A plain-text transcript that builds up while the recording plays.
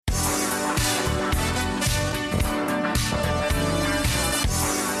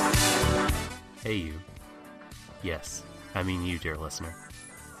pay you. Yes, I mean you, dear listener.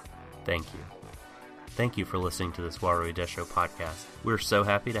 Thank you. Thank you for listening to this Warui Desho podcast. We're so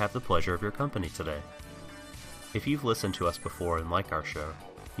happy to have the pleasure of your company today. If you've listened to us before and like our show,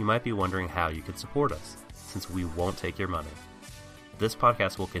 you might be wondering how you can support us, since we won't take your money. This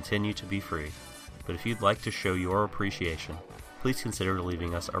podcast will continue to be free, but if you'd like to show your appreciation, please consider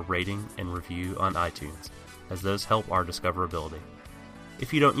leaving us a rating and review on iTunes, as those help our discoverability.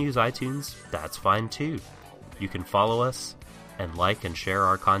 If you don't use iTunes, that's fine too. You can follow us and like and share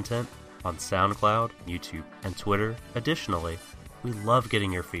our content on SoundCloud, YouTube, and Twitter. Additionally, we love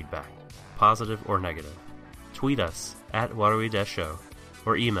getting your feedback, positive or negative. Tweet us at WaruiDesho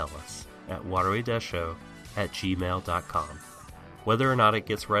or email us at waruidesho@gmail.com. Whether or not it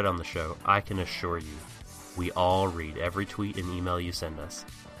gets read on the show, I can assure you, we all read every tweet and email you send us.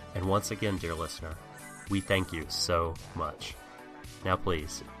 And once again, dear listener, we thank you so much. Now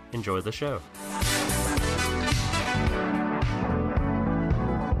please, enjoy the show.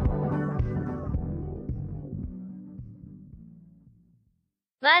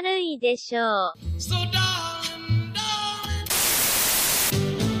 Warui Desho. So darling, darling,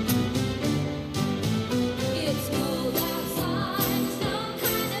 it's cold outside. Some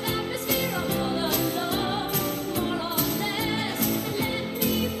kind of atmosphere all alone, more or less. Let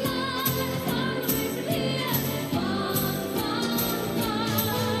me fly far away from here. Far, far,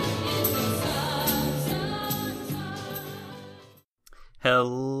 far in the sun.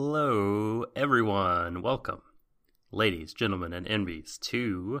 Hello, everyone. Welcome, ladies, gentlemen, and envies,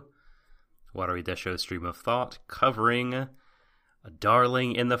 to Warui Desho Stream of Thought, covering A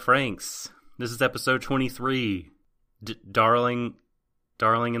Darling in the Franxx. This is episode 23. Darling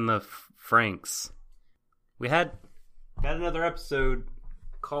in the Franxx. We had another episode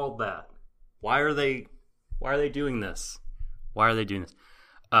called that. Why are they doing this? Why are they doing this?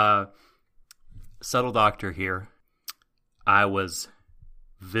 Subtle Doctor here. I was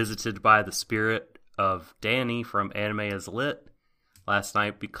visited by the spirit of Danny from Anime is Lit last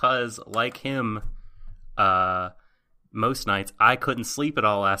night because, like him, most nights, I couldn't sleep at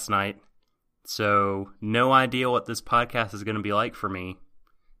all last night. So, no idea what this podcast is going to be like for me.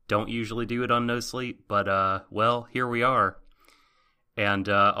 Don't usually do it on no sleep, but, well, here we are. And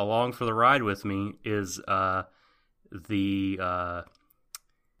along for the ride with me is the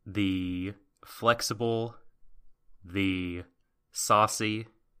flexible, the saucy,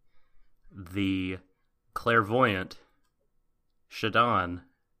 the clairvoyant Shadon.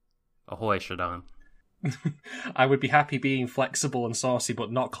 Ahoy, Shadon. I would be happy being flexible and saucy,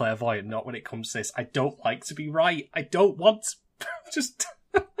 but not clairvoyant, not when it comes to this. I don't like to be right. I don't want to... Just...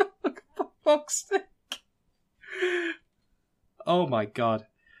 for fuck's sake. Oh my god.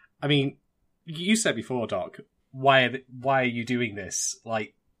 I mean, you said before, Doc, why are you doing this?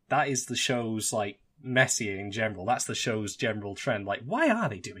 Like, that is the show's, like, messier in general. That's the show's general trend. Like, why are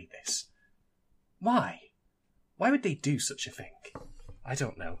they doing this? Why? Why would they do such a thing? I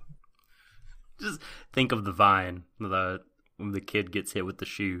don't know. Just think of the Vine, when the kid gets hit with the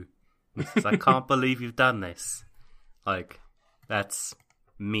shoe. It's I can't believe you've done this. Like, that's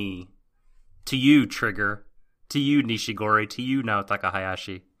me. To you, Trigger. To you, Nishigori. To you, Naotaka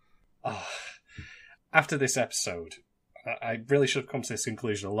Hayashi. Oh, after this episode, I really should have come to this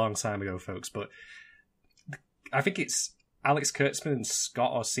conclusion a long time ago, folks, but I think it's Alex Kurtzman and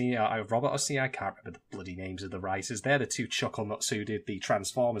Scott Orsini, Robert Orsini, I can't remember the bloody names of the writers. They're the two chucklenuts who did the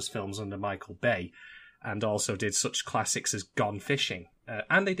Transformers films under Michael Bay, and also did such classics as Gone Fishing.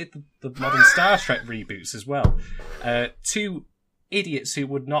 And they did the modern Star Trek reboots as well. Two idiots who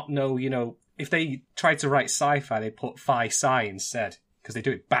would not know, you know, if they tried to write sci-fi, they put phi-sci instead, because they do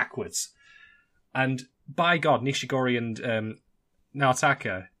it backwards. And by God, Nishigori and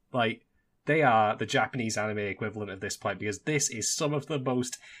Naotaka, like, they are the Japanese anime equivalent at this point, because this is some of the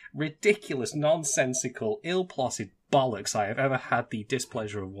most ridiculous, nonsensical, ill-plotted bollocks I have ever had the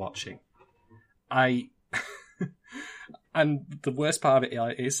displeasure of watching. And the worst part of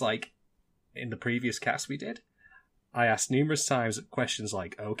it is, like, in the previous cast we did, I asked numerous times questions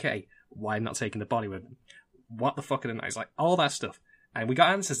like, okay, why not taking the body with them? What the fuck are the nights? Like, all that stuff. And we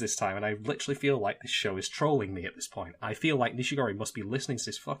got answers this time, and I literally feel like this show is trolling me at this point. I feel like Nishigori must be listening to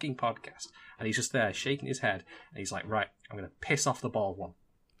this fucking podcast, and he's just there shaking his head, and he's like, right, I'm going to piss off the bald one.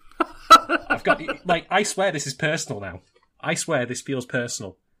 I've got, like, I swear this is personal now. I swear this feels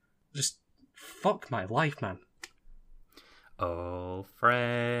personal. Just, fuck my life, man. Oh,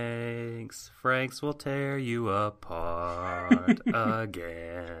 Franxx will tear you apart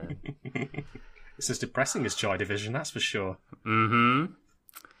again. It's as depressing as Joy Division, that's for sure. Mm-hmm.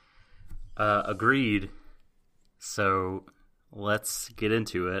 Agreed. So, let's get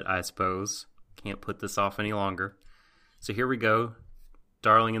into it, I suppose. Can't put this off any longer. So here we go.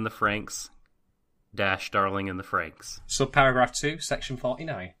 Darling in the Franxx dash Darling in the Franxx. Subparagraph 2, section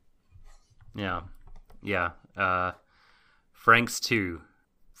 49. Yeah. Franxx 2,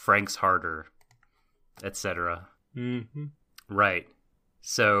 Franxx Harder, etc. Mm-hmm. Right.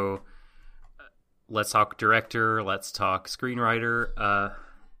 So let's talk director, let's talk screenwriter.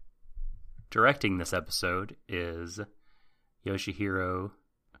 Directing this episode is Yoshihiro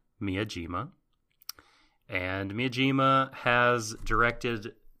Miyajima. And Miyajima has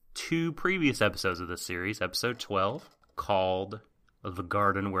directed 2 previous episodes of this series. Episode 12, called The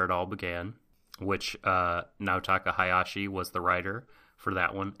Garden Where It All Began, which Naotaka Hayashi was the writer for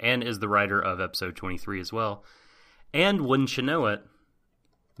that one, and is the writer of episode 23 as well. And wouldn't you know it,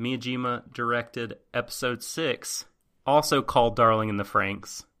 Miyajima directed episode 6, also called Darling in the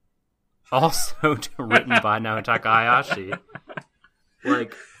Franxx, also written by Naotaka Hayashi.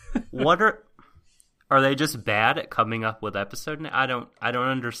 Like, what are they just bad at coming up with episode? I don't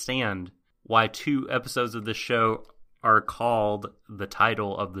understand why 2 episodes of the show are called the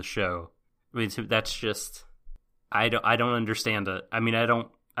title of the show. I mean, that's just, I don't understand it. I mean, I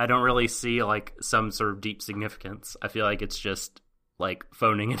don't really see like some sort of deep significance. I feel like it's just like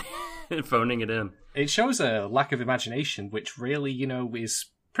phoning it in. It shows a lack of imagination, which really, is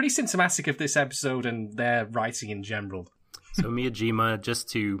pretty symptomatic of this episode and their writing in general. So Miyajima, just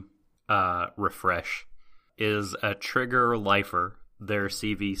to refresh, is a Trigger lifer. Their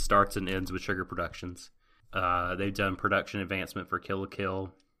CV starts and ends with Trigger Productions. They've done production advancement for Kill la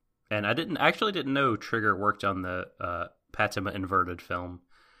Kill. And I actually didn't know Trigger worked on the Fatima Inverted film.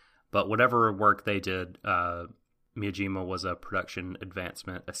 But whatever work they did, Miyajima was a production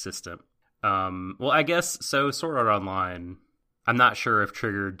advancement assistant. Well, I guess, so Sword Art Online, I'm not sure if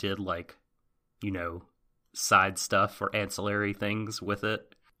Trigger did, like, side stuff or ancillary things with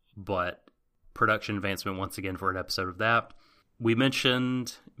it. But production advancement, once again, for an episode of that. We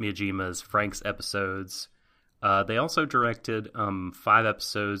mentioned Miyajima's Franxx episodes. They also directed 5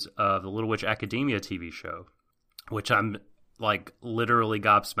 episodes of the Little Witch Academia TV show, which I'm like literally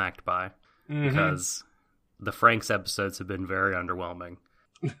gobsmacked by, because the Franxx episodes have been very underwhelming.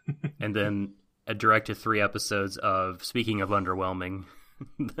 And then I directed 3 episodes of, speaking of underwhelming,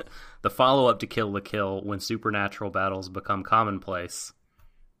 the follow-up to Kill la Kill, When Supernatural Battles Become Commonplace.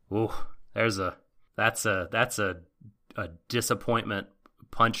 Ooh, that's a disappointment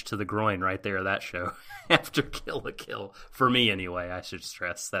punch to the groin right there, that show. After Kill la Kill, for me anyway, I should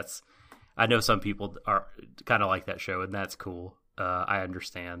stress. I know some people are kind of like that show, and that's cool. I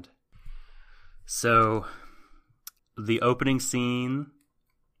understand. So the opening scene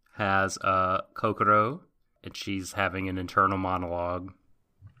has Kokoro, and she's having an internal monologue,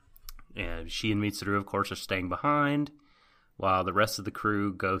 and she and Mitsuru, of course, are staying behind while the rest of the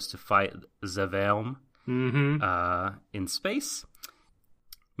crew goes to fight Zavelm in space.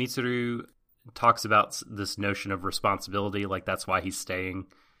 Mitsuru talks about this notion of responsibility, like that's why he's staying,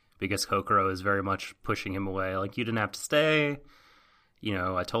 because Kokoro is very much pushing him away. Like, you didn't have to stay.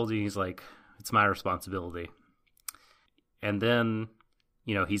 I told you. He's like, it's my responsibility. And then,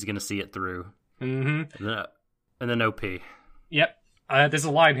 he's going to see it through. Mm-hmm. And then OP. Yep. There's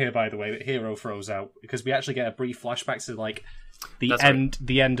a line here, by the way, that Hero throws out, because we actually get a brief flashback to, like, the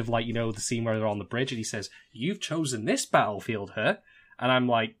end of, like, the scene where they're on the bridge, and he says, "You've chosen this battlefield, her." And I'm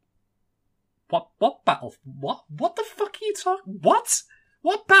like, what battle? What the fuck are you talking?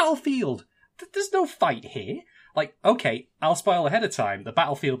 What battlefield? There's no fight here. Like, okay, I'll spoil ahead of time. The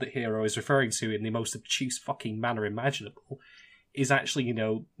battlefield that Hero is referring to in the most obtuse fucking manner imaginable is actually,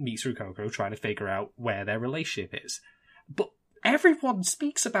 Mitsuru Kokoro trying to figure out where their relationship is. But everyone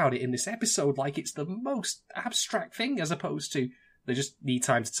speaks about it in this episode like it's the most abstract thing, as opposed to they just need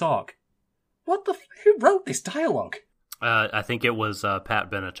time to talk. Who wrote this dialogue? I think it was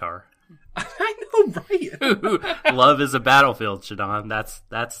Pat Benatar. I know, right? Love is a battlefield, Shadon.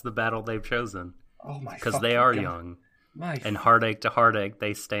 That's the battle they've chosen. Oh my! Because they are God. young, My and heartache to heartache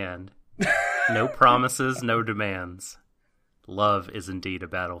they stand. No promises, no demands. Love is indeed a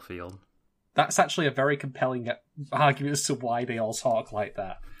battlefield. That's actually a very compelling argument as to why they all talk like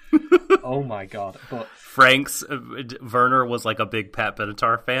that. Oh my god! But Frank's Werner was like a big Pat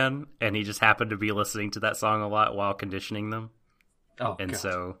Benatar fan, and he just happened to be listening to that song a lot while conditioning them. Oh, and God.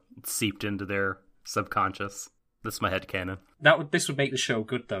 So it seeped into their subconscious. That's my headcanon. This would make the show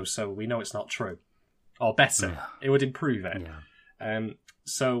good, though, so we know it's not true. Or better. Yeah. It would improve it. Yeah.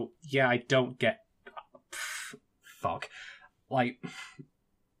 So, yeah, I don't get... Fuck. Like,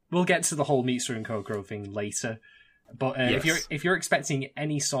 we'll get to the whole Mitsuru and Kokoro thing later. But Yes. if you're expecting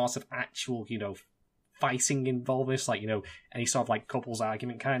any sort of actual, fighting involved in this, like, any sort of like couples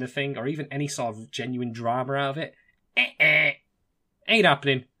argument kind of thing, or even any sort of genuine drama out of it. Ain't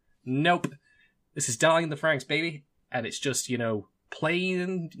happening. Nope. This is Darling in the Franxx, baby. And it's just,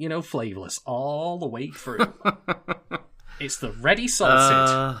 plain and, flavorless all the way through. It's the ready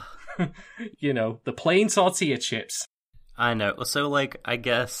salted, the plain tortilla chips. I know. So, like, I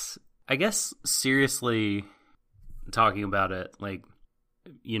guess seriously talking about it, like,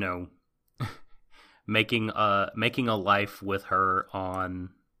 making a life with her on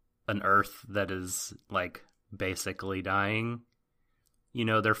an Earth that is, like, basically dying.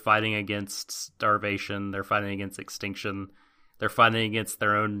 They're fighting against starvation, they're fighting against extinction, they're fighting against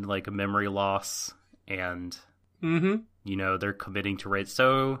their own, like, memory loss, and, they're committing to rape.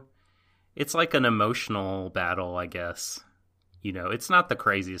 So, it's like an emotional battle, I guess. It's not the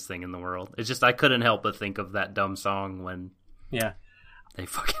craziest thing in the world. It's just I couldn't help but think of that dumb song when they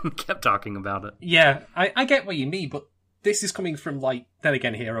fucking kept talking about it. Yeah, I get what you mean, but this is coming from, like, then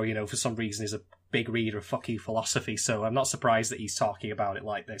again, Hiro, for some reason is a big reader of fucking philosophy, so I'm not surprised that he's talking about it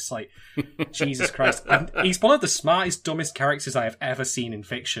like this. Like, Jesus Christ. And he's one of the smartest, dumbest characters I have ever seen in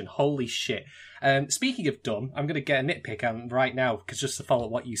fiction. Holy shit. Speaking of dumb, I'm going to get a nitpick on right now, because just to follow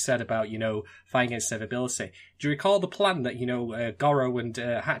what you said about, fighting against survivability. Do you recall the plan that, Goro and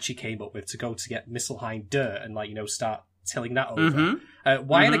Hachi came up with to go to get Misselheim dirt and, like, start tilling that over?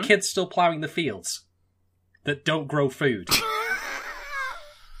 Why are the kids still ploughing the fields that don't grow food?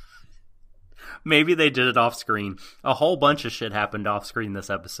 Maybe they did it off screen. A whole bunch of shit happened off screen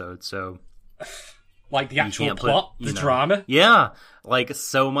this episode, so... Like the actual plot? The drama? Yeah, like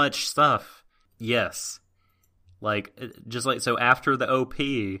so much stuff. Yes. Like, just like, so after the OP,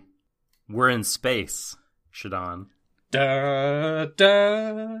 we're in space, Shadon. Da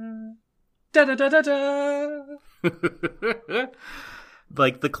da da da da da da.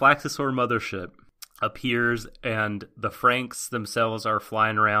 Like, the Klaxosaur mothership appears, and the Franxx themselves are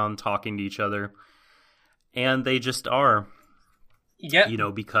flying around talking to each other, and they just are. Yeah.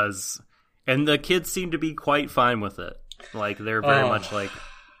 Because... And the kids seem to be quite fine with it. Like, they're very much like,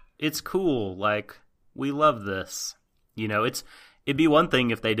 it's cool, like, we love this. It'd be one thing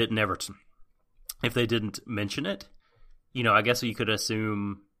if they didn't mention it. I guess you could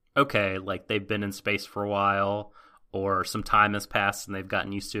assume, okay, like, they've been in space for a while, or some time has passed and they've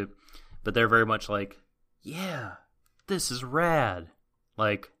gotten used to it. But they're very much like, yeah, this is rad.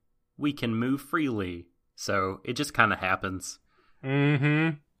 Like, we can move freely. So it just kind of happens.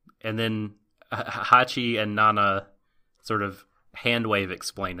 Mm-hmm. And then Hachi and Nana sort of hand wave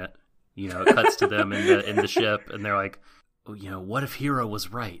explain it. It cuts to them in the ship, and they're like, what if Hiro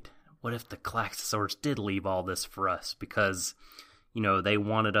was right? What if the Klaxosaurs did leave all this for us? Because, they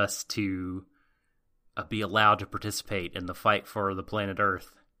wanted us to be allowed to participate in the fight for the planet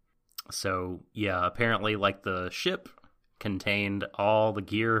Earth. So, yeah, apparently, like, the ship contained all the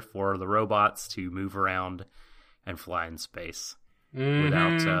gear for the robots to move around and fly in space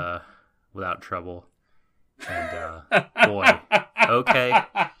without trouble. And, boy, okay,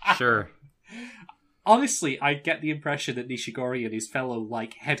 sure. Honestly, I get the impression that Nishigori and his fellow,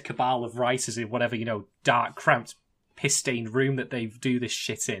 like, head cabal of writers in whatever, dark, cramped, piss-stained room that they do this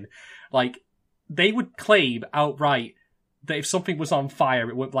shit in, like, they would claim outright that if something was on fire,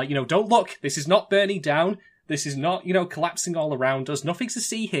 it would, like, don't look, this is not burning down, this is not, collapsing all around us, nothing's to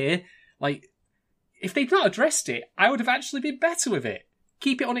see here. Like, if they'd not addressed it, I would have actually been better with it.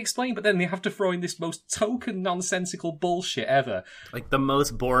 Keep it unexplained, but then they have to throw in this most token nonsensical bullshit ever. Like, the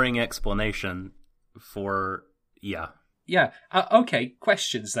most boring explanation for, yeah. Yeah, okay,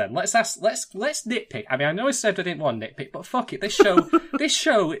 questions then. Let's nitpick. I mean, I know I said I didn't want to nitpick, but fuck it, this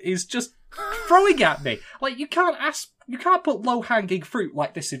show is just throwing at me. Like, you can't put low-hanging fruit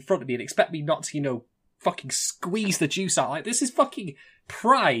like this in front of me and expect me not to, fucking squeeze the juice out. Like, this is fucking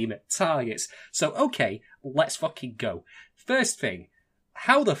prime targets. So, okay, let's fucking go. First thing,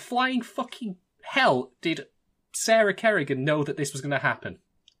 how the flying fucking hell did Sarah Kerrigan know that this was going to happen?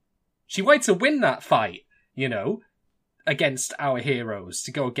 She wanted to win that fight, against our heroes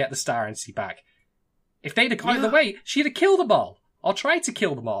to go get the Star Entity back. If they'd have gone the way, she'd have killed them all. Or tried to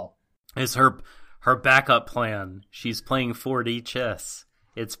kill them all. It's her backup plan. She's playing 4D chess.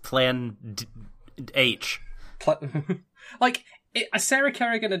 It's plan H. Like, Sarah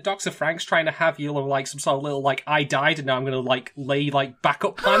Kerrigan and Dr. Franxx trying to have like some sort of little, like, I died and now I'm going to, lay,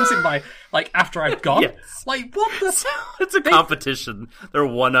 backup plans in my, after I've gone. Yes. Like, what the... It's a competition. They're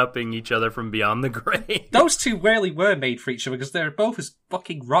one-upping each other from beyond the grave. Those two rarely were made for each other because they're both as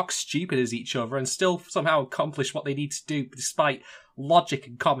fucking rock stupid as each other and still somehow accomplish what they need to do despite logic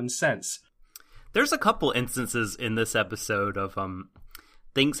and common sense. There's a couple instances in this episode of,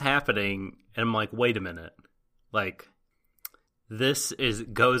 things happening, and I'm like, wait a minute. Like, this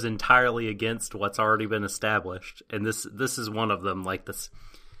goes entirely against what's already been established. And this is one of them. Like, this,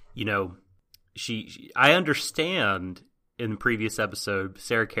 you know, I understand in the previous episode,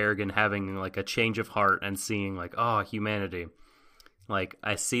 Sarah Kerrigan having like a change of heart and seeing like, oh, humanity. Like,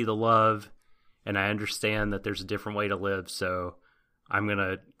 I see the love and I understand that there's a different way to live. So I'm going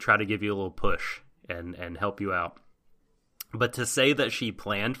to try to give you a little push and help you out. But to say that she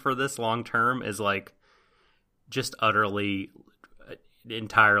planned for this long term is like just entirely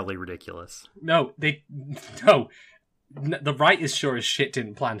ridiculous. No. The writers sure as shit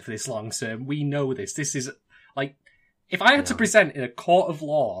didn't plan for this long term. We know this. This is like, if I had to present in a court of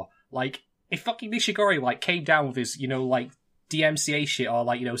law, like, if fucking Nishigori like came down with his, you know, like DMCA shit or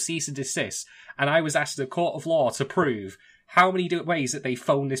like, you know, cease and desist, and I was asked in a court of law to prove how many ways that they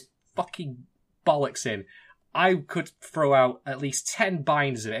phoned this fucking bollocks in, I could throw out at least 10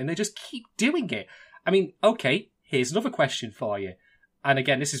 binders of it, and they just keep doing it. I mean, okay, here's another question for you. And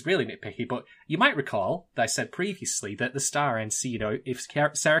again, this is really nitpicky, but you might recall that I said previously that the star NC, you know, if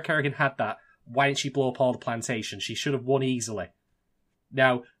Sarah Kerrigan had that, why didn't she blow up all the plantation? She should have won easily.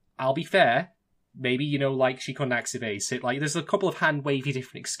 Now, I'll be fair, maybe, you know, like, she couldn't activate it. Like, there's a couple of hand-wavy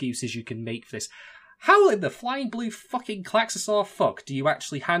different excuses you can make for this. How in the flying blue fucking Klaxosaur fuck do you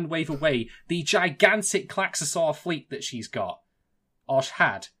actually hand-wave away the gigantic Klaxosaur fleet that she's got? Or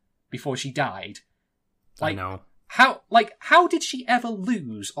had, before she died? Like, I know. How did she ever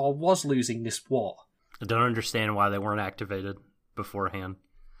lose, or was losing this war? I don't understand why they weren't activated beforehand.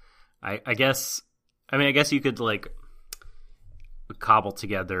 I guess you could, like, cobble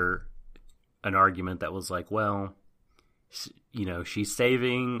together an argument that was like, well, you know, she's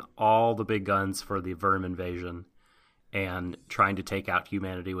saving all the big guns for the Verm invasion and trying to take out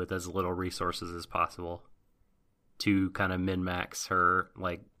humanity with as little resources as possible to kind of min-max her,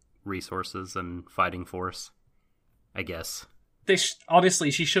 like, resources and fighting force, I guess.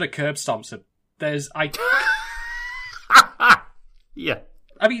 Honestly, she should have curb stomped her. Yeah.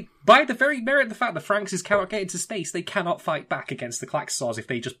 I mean, by the very merit of the fact that Franxes cannot get into space, they cannot fight back against the Klaxosaurs if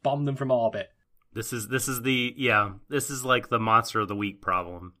they just bomb them from orbit. This is like the monster of the week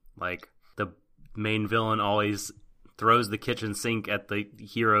problem. Like, the main villain always throws the kitchen sink at the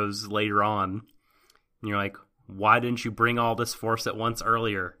heroes later on. And you're like, why didn't you bring all this force at once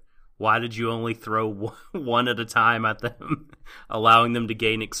earlier? Why did you only throw one at a time at them, allowing them to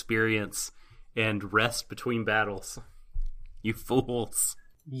gain experience and rest between battles? You fools.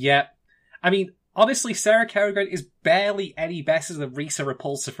 Yeah. I mean, honestly, Sarah Kerrigan is barely any better than Risa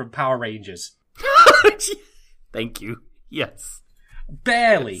Repulsa from Power Rangers. Thank you. Yes.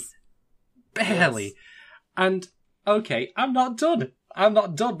 Barely. Yes. Barely. Yes. And, okay, I'm not done.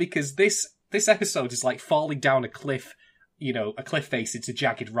 Because this episode is like falling down a cliff, you know, a cliff face into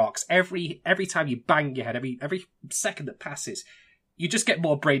jagged rocks. Every time you bang your head, every second that passes, you just get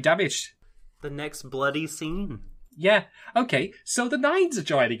more brain damage. The next bloody scene. Yeah, okay, so the Nines are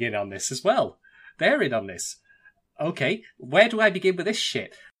joining in on this as well. They're in on this. Okay, where do I begin with this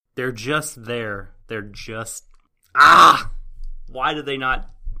shit? They're just there. They're just... Why did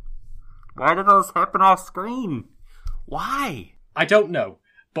those happen off screen? Why? I don't know,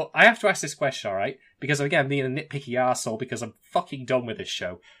 but I have to ask this question, alright? Because, again, being a nitpicky arsehole, because I'm fucking done with this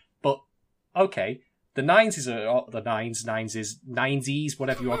show. But, okay, the Ninesies,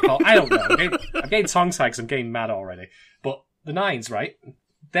 whatever you want to call it. I don't know. I'm getting tongue-tied because I'm getting mad already. But the Nines, right?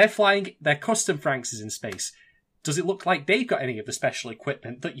 They're flying their custom Franxes in space. Does it look like they've got any of the special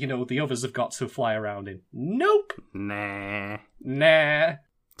equipment that, you know, the others have got to fly around in? Nope. Nah.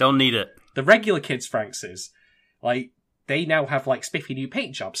 Don't need it. The regular kids' Franxes, like, they now have, like, spiffy new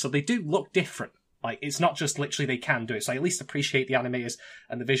paint jobs, so they do look different. Like, it's not just literally they can do it. So I at least appreciate the animators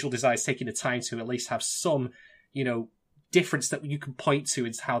and the visual designers taking the time to at least have some, you know, difference that you can point to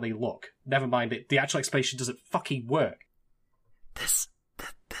in how they look. Never mind that the actual explanation doesn't fucking work. This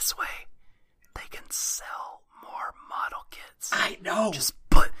way, they can sell more model kits. I know. Just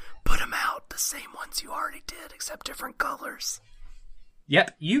put them out, the same ones you already did, except different colors.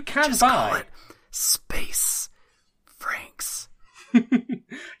 Yep, you can Just buy. Call it Space Franks.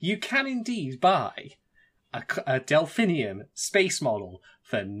 You can indeed buy a Delphinium space model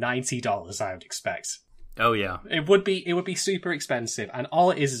for $90, I would expect. Oh yeah. It would be super expensive, and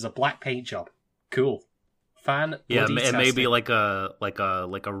all it is a black paint job. Cool. Yeah, it may be like a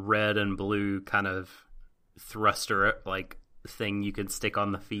red and blue kind of thruster like thing you could stick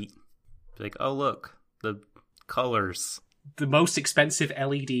on the feet. Like, oh look, the colors. The most expensive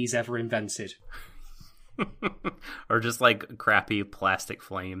LEDs ever invented. Or just like crappy plastic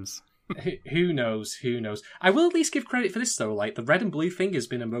flames. Who knows? Who knows? I will at least give credit for this, though. Like, the red and blue thing has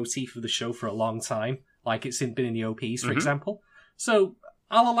been a motif of the show for a long time. Like, it's been in the OPs, for example. So,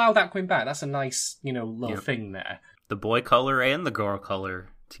 I'll allow that going back. That's a nice, little thing there. The boy color and the girl color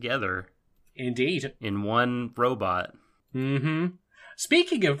together Indeed. in one robot. Mm-hmm.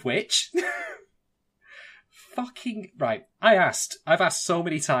 Speaking of which... fucking... Right, I've asked so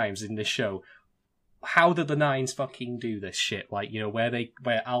many times in this show, how do the Nines fucking do this shit? Like,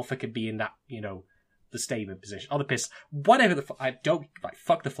 where Alpha can be in that, the statement position, or the piss, whatever the I don't, like,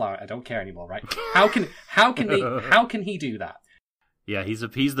 fuck the flower, I don't care anymore, right? How can he do that? Yeah, he's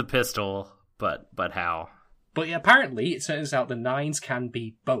the pistol, but how? But apparently, it turns out the Nines can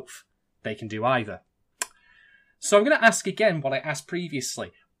be both. They can do either. So I'm going to ask again what I asked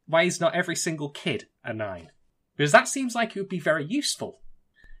previously. Why is not every single kid a Nine? Because that seems like it would be very useful.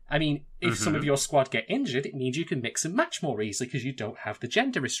 I mean, if some of your squad get injured, it means you can mix and match more easily because you don't have the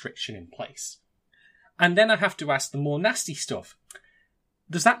gender restriction in place. And then I have to ask the more nasty stuff.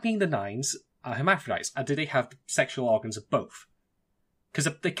 Does that mean the Nines are hermaphrodites? Or do they have the sexual organs of both? Because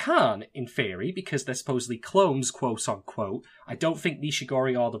they can, in theory, because they're supposedly clones, quote-unquote. I don't think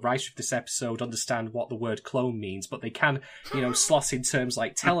Nishigori or the writer of this episode understand what the word clone means, but they can, slot in terms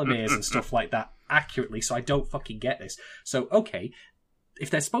like telomeres and stuff like that accurately, so I don't fucking get this. So, okay, if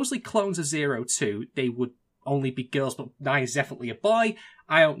they're supposedly clones of 02, they would only be girls, but 9 is definitely a boy.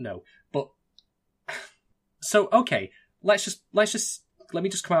 I don't know. But, so, okay, let me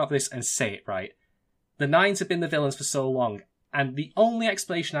just come out of this and say it, right? The 9s have been the villains for so long, and the only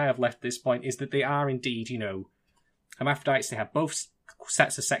explanation I have left at this point is that they are indeed, hermaphrodites. They have both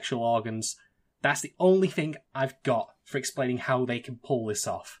sets of sexual organs. That's the only thing I've got for explaining how they can pull this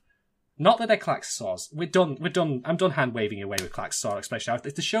off. Not that they're Klaxosaurs. We're done. I'm done hand-waving away with Klaxosaur explanation.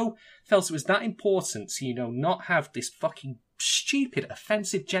 If the show felt it was that important to, not have this fucking stupid,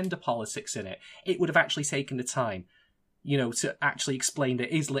 offensive gender politics in it, it would have actually taken the time, to actually explain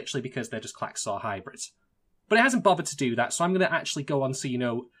that it is literally because they're just Klaxosaur hybrids. But it hasn't bothered to do that, so I'm going to actually go on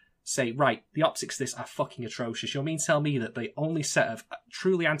to, say, right, the optics of this are fucking atrocious. You mean tell me that the only set of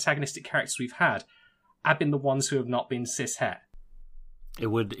truly antagonistic characters we've had have been the ones who have not been cis-het? It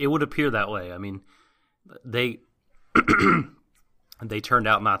would appear that way. I mean, they turned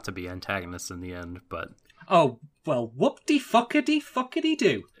out not to be antagonists in the end, but... Oh, well, whoop-de-fuckity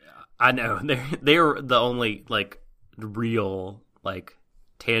do. I know. They're the only, real,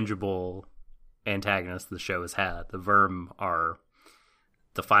 tangible... antagonists the show has had. The Verm are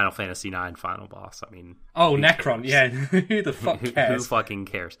the Final Fantasy IX final boss. I mean, Necron, yeah. Who the fuck cares? Who fucking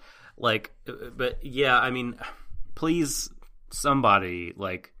cares? But yeah, I mean, please, somebody,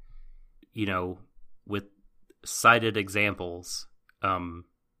 with cited examples,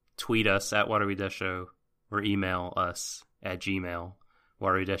 tweet us at WateryDesho or email us at Gmail,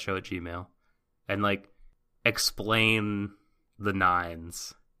 WateryDesho@gmail, and, explain the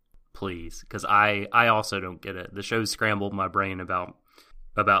Nines, please, because I also don't get it. The show scrambled my brain about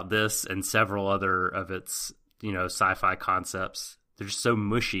this and several other of its sci-fi concepts. They're just so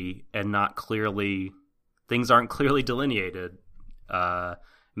mushy and things aren't clearly delineated.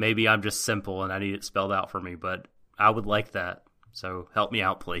 Maybe I'm just simple and I need it spelled out for me, but I would like that. So help me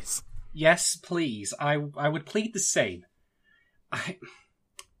out, please. Yes, please. I would plead the same.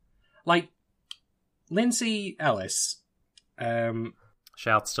 Lindsay Ellis.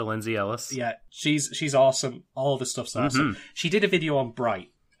 Shouts to Lindsay Ellis. Yeah, she's awesome. All the stuff's awesome. She did a video on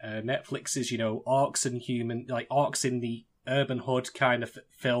Bright, Netflix's, orcs and human, orcs in the urban hood kind of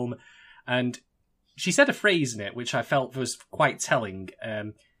film, and she said a phrase in it which I felt was quite telling,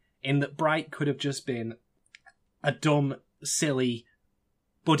 in that Bright could have just been a dumb, silly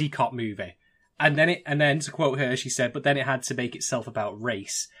buddy cop movie, and then to quote her, she said, but then it had to make itself about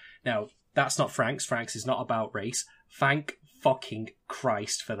race. Now, that's not Frank's. Frank's is not about race. Thank fucking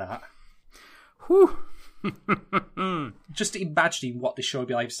Christ for that. Whew. Just imagining what this show would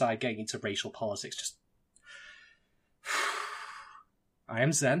be like beside getting into racial politics. Just, I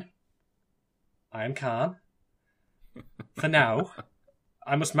am Zen. I am Khan. For now,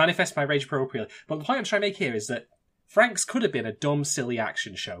 I must manifest my rage appropriately. But the point I'm trying to make here is that Frank's could have been a dumb, silly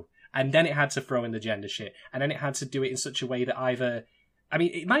action show, and then it had to throw in the gender shit, and then it had to do it in such a way that either... I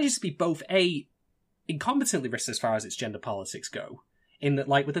mean, it manages to be both incompetently racist as far as its gender politics go, in that,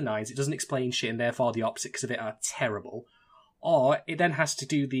 with the Nines, it doesn't explain shit, and therefore the optics of it are terrible. Or it then has to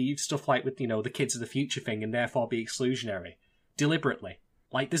do the stuff with, the kids of the future thing, and therefore be exclusionary. Deliberately.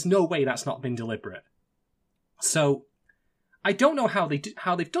 There's no way that's not been deliberate. So, I don't know how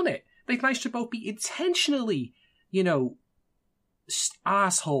they've done it. They've managed to both be intentionally,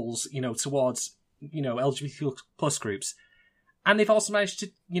 assholes, towards, LGBTQ plus groups. And they've also managed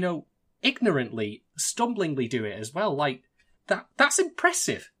to, ignorantly, stumblingly do it as well. Like, that's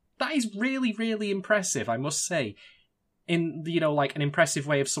impressive. That is really, really impressive, I must say. In, you know, like an impressive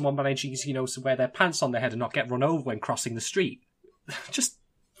way of someone managing, you know, to wear their pants on their head and not get run over when crossing the street. Just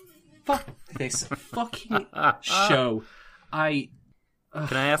fuck this fucking show. Can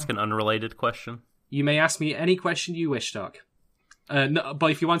I ask an unrelated question? You may ask me any question you wish, Doc. No,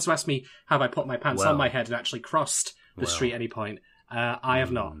 but if you want to ask me, have I put my pants on my head and actually crossed the street at any point? I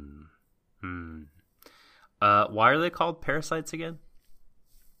have not. Why are they called parasites again?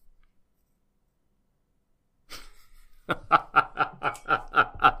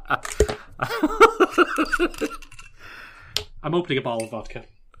 I'm opening a bottle of vodka.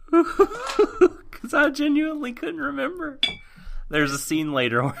 Because I genuinely couldn't remember. There's a scene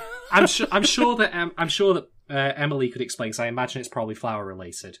later. I'm sure that Emily could explain. Because I imagine it's probably flower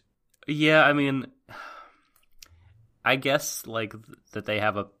related. Yeah, I mean, I guess like that they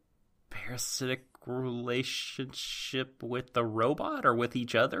have a parasitic relationship with the robot or with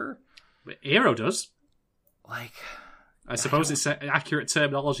each other. Hero does. Like, I suppose it's accurate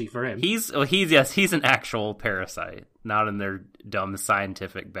terminology for him. He's an actual parasite, not in their dumb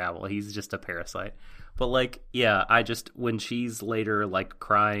scientific babble. He's just a parasite. But like, yeah, when she's later like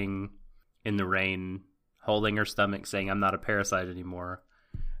crying in the rain, holding her stomach, saying I'm not a parasite anymore,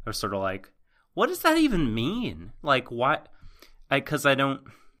 I was sort of like, what does that even mean? Like, why? Because I don't,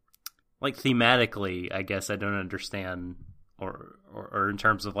 like, thematically, I guess I don't understand, or in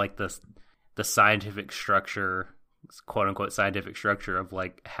terms of like the scientific structure, quote unquote scientific structure of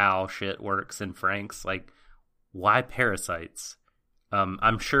like how shit works in Franks. Like, why parasites?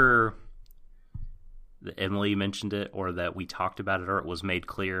 I'm sure that Emily mentioned it, or that we talked about it, or it was made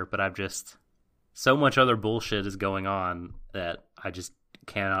clear, but so much other bullshit is going on that I just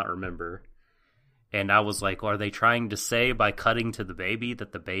cannot remember. And I was like, well, are they trying to say by cutting to the baby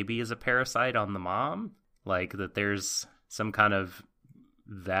that the baby is a parasite on the mom? Like that there's some kind of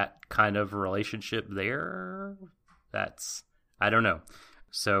that kind of relationship there? I don't know.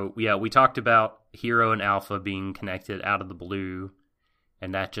 So yeah, we talked about Hero and Alpha being connected out of the blue,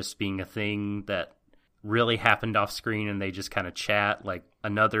 and that just being a thing that really happened off screen, and they just kind of chat. Like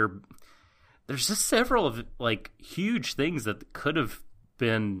there's just several of like huge things that could have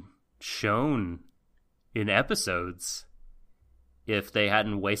been shown in episodes if they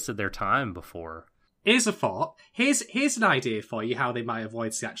hadn't wasted their time before. Here's a thought. Here's an idea for you how they might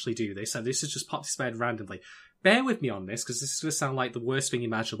avoid to actually do this, and this has just popped into my head randomly. Bear with me on this, because this is going to sound like the worst thing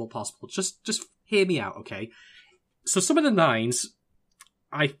imaginable possible. Just hear me out, okay? So some of the Nines,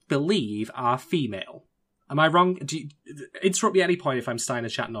 I believe, are female. Am I wrong? Interrupt me at any point if I'm starting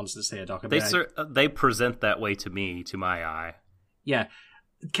to chat nonsense here, Doc. They present that way to me, to my eye. Yeah.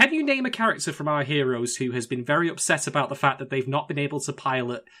 Can you name a character from our heroes who has been very upset about the fact that they've not been able to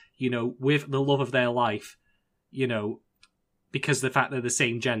pilot, you know, with the love of their life, you know, because of the fact they're the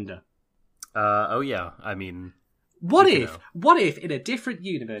same gender? Oh yeah, I mean... What if in a different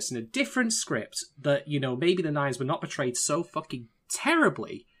universe, in a different script, that, you know, maybe the Nines were not portrayed so fucking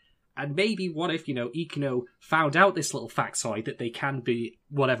terribly, and maybe what if, you know, Ikuno found out this little factoid that they can be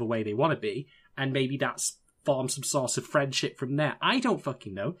whatever way they want to be, and maybe that's formed some sort of friendship from there. I don't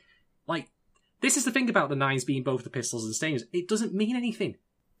fucking know. Like, this is the thing about the Nines being both the Pistols and Stingers. It doesn't mean anything.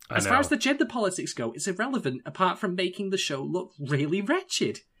 As far as the gender politics go, it's irrelevant apart from making the show look really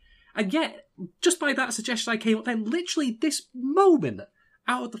wretched. And yet, just by that suggestion I came up then, literally this moment,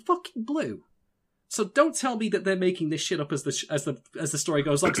 out of the fucking blue. So don't tell me that they're making this shit up as the story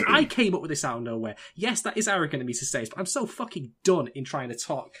goes on, 'cause I came up with this out of nowhere. Yes, that is arrogant of me to say, but I'm so fucking done in trying to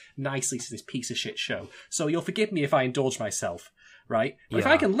talk nicely to this piece of shit show. So you'll forgive me if I indulge myself, right? But if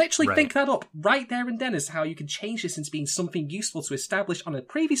I can literally think that up right there and then as to how you can change this into being something useful to establish on a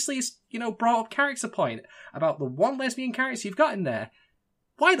previously, you know, brought up character point about the one lesbian character you've got in there,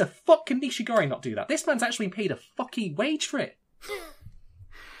 why the fuck can Nishigori not do that? This man's actually been paid a fucking wage for it.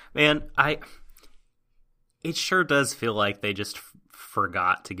 Man, it sure does feel like they just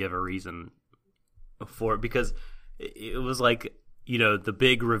forgot to give a reason for it, because it was like, you know, the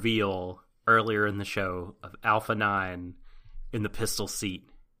big reveal earlier in the show of Alpha 9 in the pistol seat.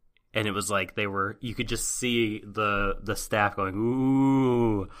 And it was like you could just see the staff going,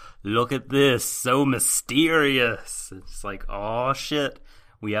 ooh, look at this, so mysterious. It's like, oh shit,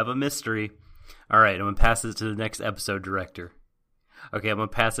 we have a mystery. All right, I'm going to pass it to the next episode director. Okay, I'm going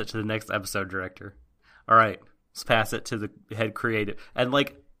to pass it to the next episode director. All right, let's pass it to the head creative. And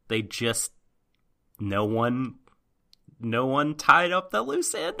like, they just, no one tied up the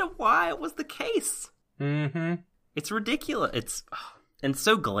loose end of why it was the case. Mm-hmm. It's ridiculous. And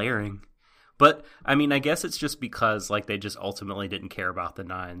so glaring. But, I mean, I guess it's just because, like, they just ultimately didn't care about the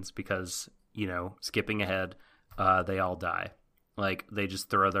Nines because, you know, skipping ahead, they all die. Like, they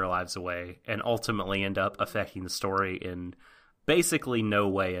just throw their lives away and ultimately end up affecting the story in basically no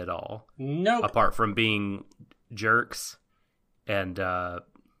way at all. Nope. Apart from being jerks and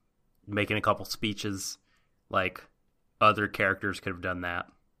making a couple speeches. Like, other characters could have done that.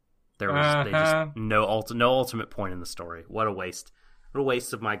 There was they just no ultimate point in the story. What a waste. What a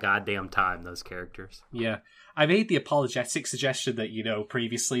waste of my goddamn time, those characters. Yeah. I made the apologetic suggestion that, you know,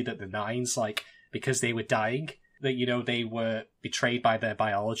 previously that the Nines, like, because they were dying, that, you know, they were betrayed by their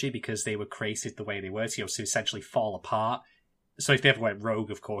biology because they were created the way they were, to, you know, to essentially fall apart. So if they ever went rogue,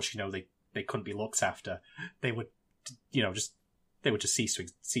 of course, you know, they couldn't be looked after. They would, you know, they would just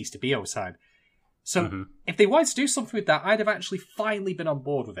cease to be over time. So if they wanted to do something with that, I'd have actually finally been on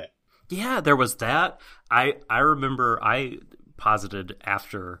board with it. Yeah, there was that. I remember I posited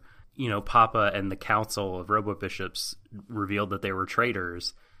after, you know, Papa and the Council of Robo-Bishops revealed that they were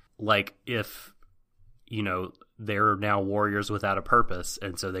traitors, like, if, you know, they're now warriors without a purpose,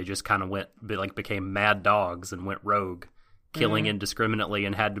 and so they just kind of became mad dogs and went rogue, killing indiscriminately,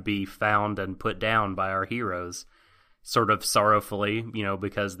 and had to be found and put down by our heroes, sort of sorrowfully, you know,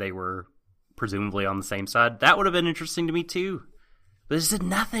 because they were presumably on the same side. That would have been interesting to me too. But they did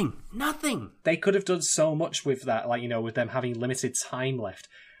nothing. They could have done so much with that, like, you know, with them having limited time left.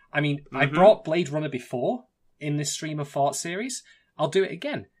 I mean, I brought Blade Runner before in this Stream of Thought series. I'll do it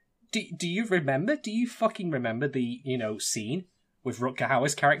again. Do you remember? Do you fucking remember the, you know, scene with Rutger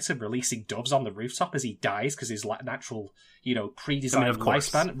Hauer's character releasing doves on the rooftop as he dies because his natural, you know, pre-designed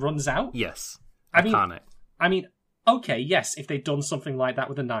lifespan runs out? Yes. Iconic. I mean, okay, yes, if they'd done something like that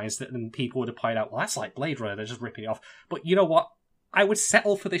with the Nines, then people would have pointed out, well, that's like Blade Runner, they're just ripping it off. But you know what? I would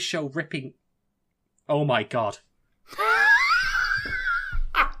settle for this show ripping... Oh my god.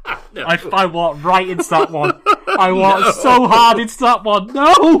 No. I walked right into that one. I walked so hard into that one.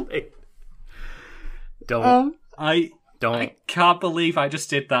 No! Don't. I can't believe I just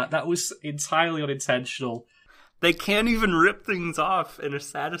did that. That was entirely unintentional. They can't even rip things off in a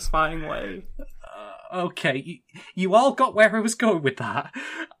satisfying way. Okay, you all got where I was going with that.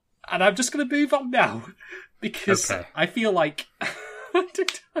 And I'm just going to move on now. Because I feel like... I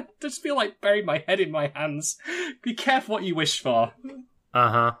just feel like burying my head in my hands. Be careful what you wish for.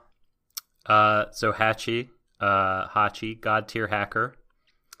 So Hachi, God tier hacker.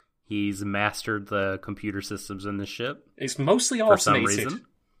 He's mastered the computer systems in the ship. It's mostly automated.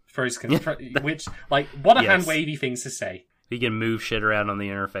 For his which, like, what a hand-wavy things to say. He can move shit around on the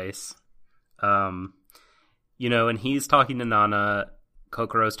interface. You know, and he's talking to Nana.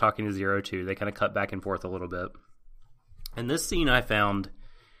 Kokoro's talking to Zero too. They kind of cut back and forth a little bit. And this scene I found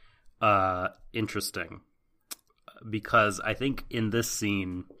interesting because I think in this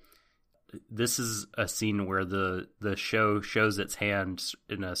scene, this is a scene where the show shows its hand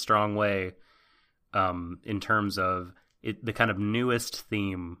in a strong way in terms of the kind of newest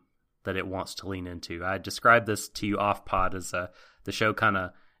theme that it wants to lean into. I described this to you off pod as the show kind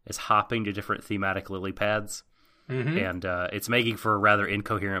of is hopping to different thematic lily pads, and it's making for a rather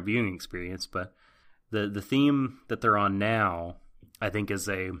incoherent viewing experience, but the theme that they're on now, I think, is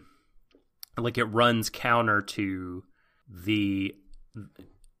it runs counter to the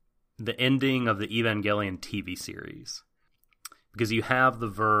ending of the Evangelion TV series. Because you have the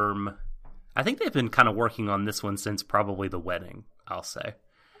Verm, I think they've been kind of working on this one since probably the wedding, I'll say.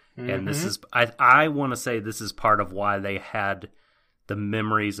 And this is, I want to say this is part of why they had the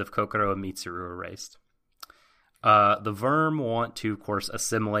memories of Kokoro and Mitsuru erased. The Verm want to, of course,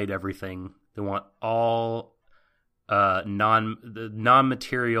 assimilate everything. They want all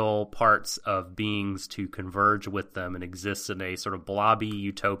non-material parts of beings to converge with them and exist in a sort of blobby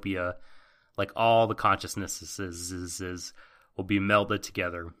utopia, like all the consciousnesses will be melded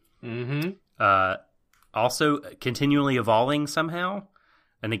together. Also, continually evolving somehow.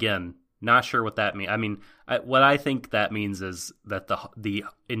 And again, not sure what that means. I mean, what I think that means is that the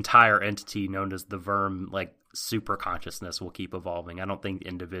entire entity known as the Verm, like super consciousness, will keep evolving. I don't think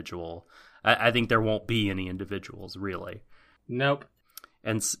individual. I think there won't be any individuals, really. Nope.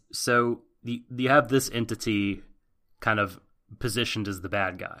 And so you have this entity kind of positioned as the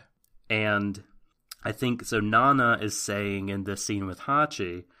bad guy. And I think, so Nana is saying in this scene with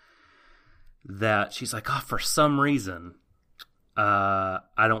Hachi that she's like, for some reason, I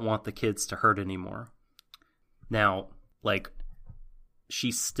don't want the kids to hurt anymore. Now, like,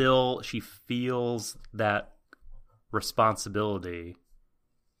 she feels that responsibility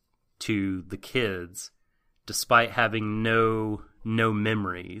to the kids, despite having no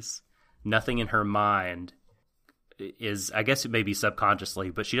memories, nothing in her mind is, I guess it may be subconsciously,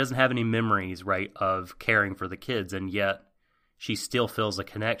 but she doesn't have any memories, right, of caring for the kids, and yet she still feels a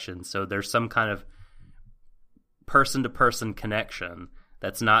connection. So there's some kind of person-to-person connection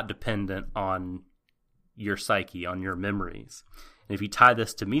that's not dependent on your psyche, on your memories. And if you tie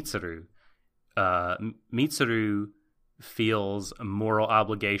this to Mitsuru, Mitsuru feels a moral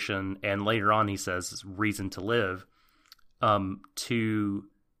obligation, and later on he says reason to live, to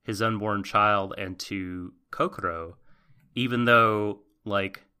his unborn child and to Kokoro, even though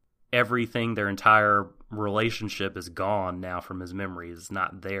like everything, their entire relationship is gone now from his memory, is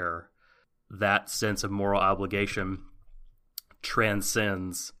not there. That sense of moral obligation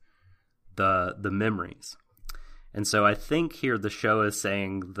transcends the memories. And so I think here the show is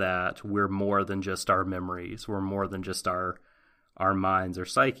saying that we're more than just our memories. We're more than just our minds or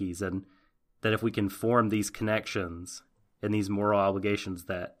psyches. And that if we can form these connections and these moral obligations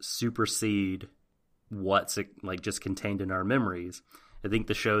that supersede what's like just contained in our memories, I think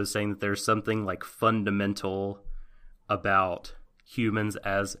the show is saying that there's something like fundamental about humans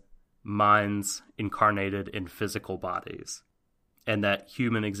as minds incarnated in physical bodies, and that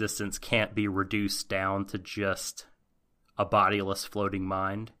human existence can't be reduced down to just a bodiless floating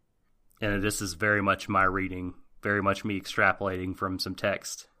mind. And this is very much my reading, very much me extrapolating from some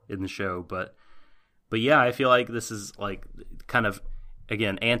text in the show. But yeah, I feel like this is like kind of,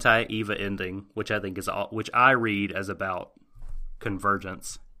 again, anti-Eva ending, which I think is which I read as about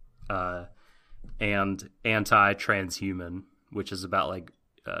convergence, and anti-transhuman, which is about like,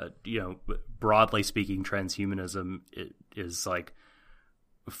 broadly speaking, transhumanism is like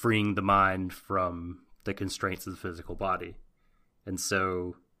freeing the mind from the constraints of the physical body. And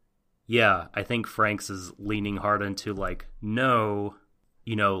so, yeah, I think Franks is leaning hard into like, no,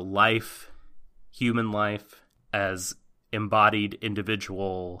 life, human life as embodied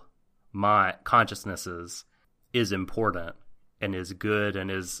individual consciousnesses is important and is good and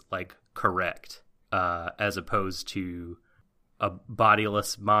is like correct, as opposed to a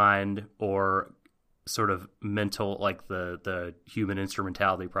bodiless mind or sort of mental, like the Human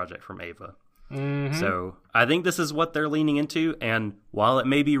Instrumentality Project from Ava. Mm-hmm. So I think this is what they're leaning into. And while it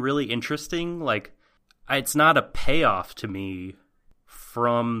may be really interesting, like it's not a payoff to me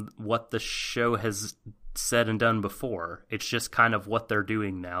from what the show has said and done before. It's just kind of what they're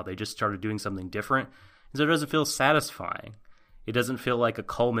doing now. They just started doing something different. So it doesn't feel satisfying. It doesn't feel like a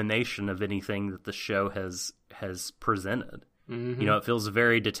culmination of anything that the show has presented. Mm-hmm. It feels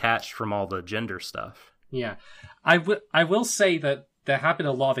very detached from all the gender stuff. Yeah. I will say that there have been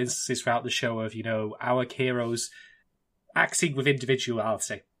a lot of instances throughout the show of, our heroes acting with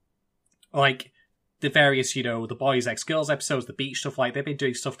individuality. Like the various, the Boys X Girls episodes, the beach stuff, like they've been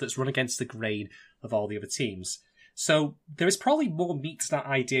doing stuff that's run against the grain of all the other teams. So there is probably more meat to that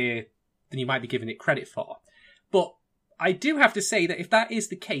idea than you might be giving it credit for. But I do have to say that if that is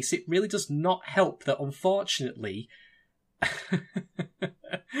the case, it really does not help that, unfortunately,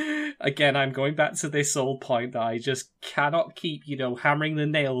 again, I'm going back to this old point that I just cannot keep, hammering the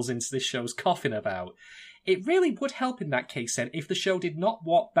nails into this show's coffin about. It really would help in that case, then, if the show did not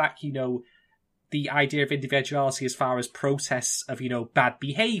walk back, the idea of individuality as far as protests of, bad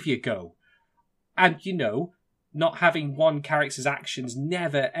behaviour go. And, not having one character's actions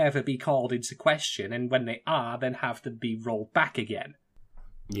never, ever be called into question, and when they are, then have them be rolled back again.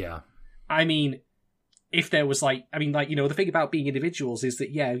 Yeah. I mean, if there was the thing about being individuals is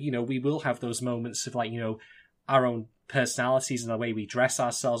that, yeah, we will have those moments of our own personalities and the way we dress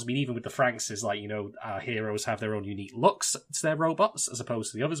ourselves. I mean, even with the Franks is our heroes have their own unique looks to their robots as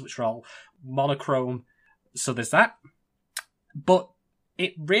opposed to the others, which are all monochrome. So there's that. But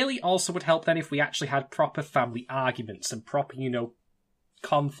it really also would help then if we actually had proper family arguments and proper,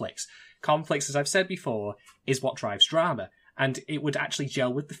 conflicts. Conflicts, as I've said before, is what drives drama. And it would actually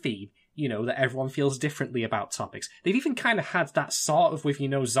gel with the theme, that everyone feels differently about topics. They've even kind of had that sort of with,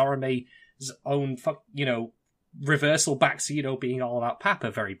 Zorome's own, reversal back to, being all about Papa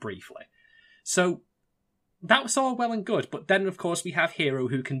very briefly. So that was all well and good. But then, of course, we have Hero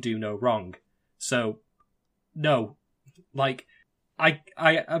who can do no wrong. So, no. I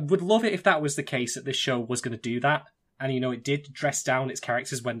would love it if that was the case, that this show was going to do that. And, it did dress down its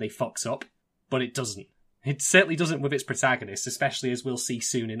characters when they fucked up. But it doesn't. It certainly doesn't with its protagonists, especially as we'll see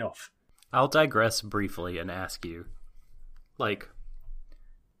soon enough. I'll digress briefly and ask you,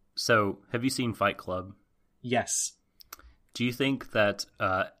 so have you seen Fight Club? Yes. Do you think that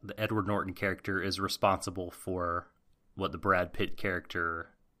the Edward Norton character is responsible for what the Brad Pitt character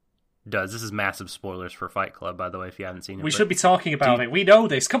does? This is massive spoilers for Fight Club, by the way, if you haven't seen it. We should be talking about it. We know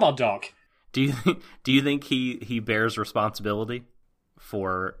this. Come on, Doc. Do you think he bears responsibility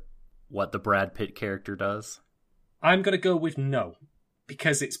for what the Brad Pitt character does? I'm going to go with no,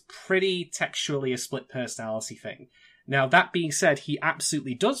 because it's pretty textually a split personality thing. Now, that being said, he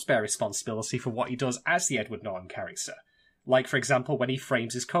absolutely does bear responsibility for what he does as the Edward Norton character. Like, for example, when he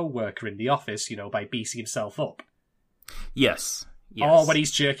frames his co-worker in the office, by beating himself up. Yes. Or when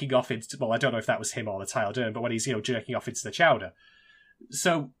he's jerking off into... Well, I don't know if that was him or the Tyler Durden, but when he's, jerking off into the chowder.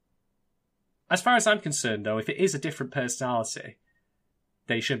 So, as far as I'm concerned, though, if it is a different personality,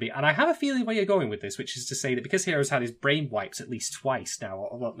 they should be. And I have a feeling where you're going with this, which is to say that because Hero's had his brain wiped at least twice now...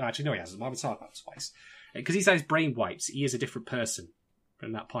 Well, no, actually, no, he hasn't. Why am I talking about twice? Because he's had his brain wiped, he is a different person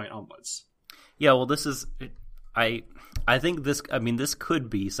from that point onwards. Yeah, well, this is... I think this... I mean, this could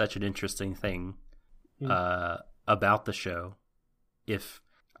be such an interesting thing about the show if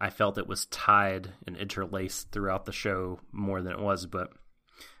I felt it was tied and interlaced throughout the show more than it was.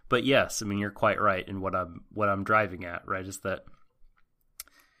 But yes, I mean, you're quite right in what I'm driving at, right? Is that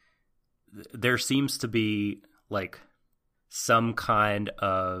there seems to be, like, some kind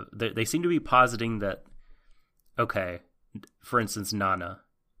of... They seem to be positing that, okay, for instance, Nana,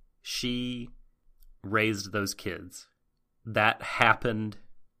 she raised those kids. That happened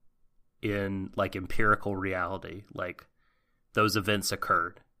in, like, empirical reality. Like, those events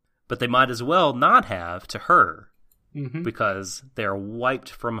occurred. But they might as well not have to her, because they're wiped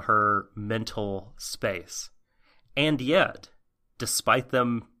from her mental space. And yet, despite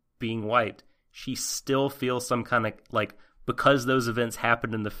them being wiped, she still feels some kind of, like, because those events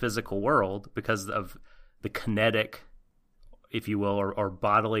happened in the physical world, because of the kinetic, if you will, or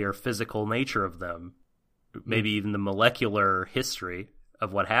bodily or physical nature of them, maybe even the molecular history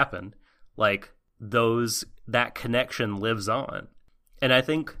of what happened, like, that connection lives on. And I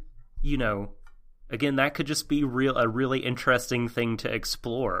think, again, that could just be a really interesting thing to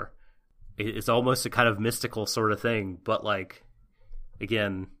explore. It's almost a kind of mystical sort of thing, but, like,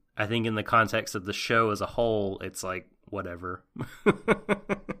 again, I think in the context of the show as a whole, it's like, whatever.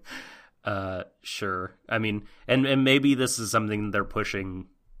 Sure. I mean, and maybe this is something they're pushing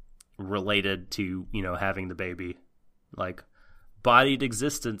related to, having the baby. Like, bodied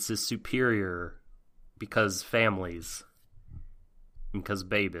existence is superior because families, because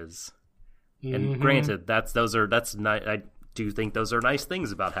babies. And granted, that's nice. I do think those are nice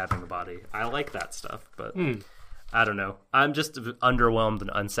things about having a body. I like that stuff, but I don't know. I'm just underwhelmed and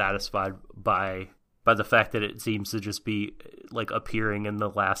unsatisfied by the fact that it seems to just be, like, appearing in the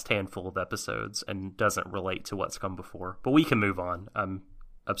last handful of episodes and doesn't relate to what's come before. But we can move on. I'm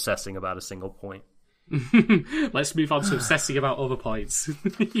obsessing about a single point. Let's move on to obsessing about other points.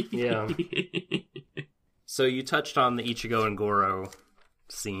 Yeah. So you touched on the Ichigo and Goro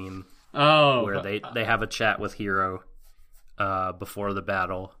scene. Oh. Where they have a chat with Hiro before the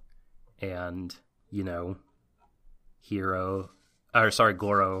battle. And,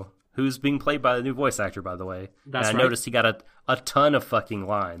 Goro, who's being played by the new voice actor, by the way. That's and I noticed he got a ton of fucking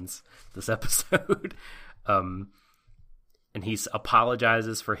lines this episode. And he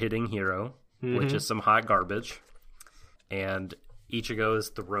apologizes for hitting Hiro, which is some hot garbage. And Ichigo has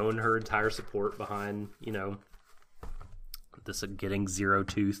thrown her entire support behind, this getting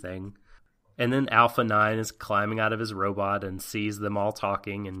 0-2 thing. And then Alpha 9 is climbing out of his robot and sees them all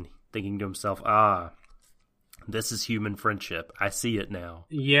talking and thinking to himself, this is human friendship. I see it now.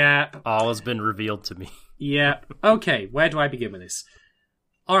 Yeah. All has been revealed to me. Yeah. Okay, where do I begin with this?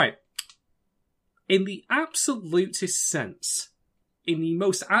 Alright. In the absolutist sense,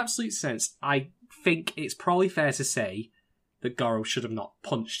 I think it's probably fair to say that Goro should have not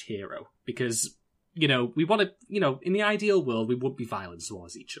punched Hiro. Because, we want to, in the ideal world, we wouldn't be violent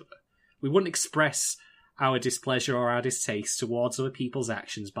towards each other. We wouldn't express our displeasure or our distaste towards other people's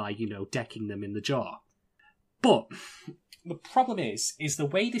actions by, decking them in the jaw. But the problem is the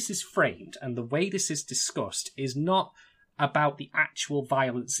way this is framed and the way this is discussed is not about the actual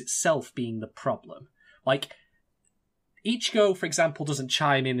violence itself being the problem. Like, Ichigo, for example, doesn't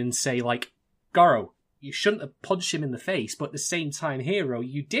chime in and say, like, Goro, you shouldn't have punched him in the face, but at the same time, Hiro,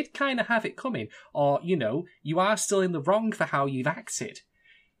 you did kind of have it coming. Or, you are still in the wrong for how you've acted.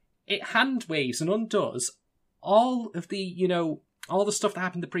 It hand waves and undoes all of the, all the stuff that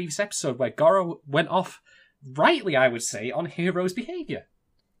happened in the previous episode where Goro went off, rightly I would say, on Hiro's behaviour.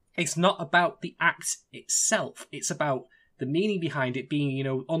 It's not about the act itself. It's about the meaning behind it being,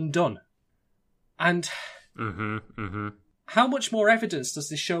 undone. And how much more evidence does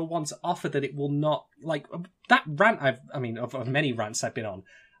this show want to offer that it will not, like, that rant of many rants I've been on,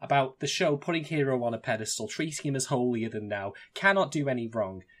 about the show putting Hiro on a pedestal, treating him as holier than thou, cannot do any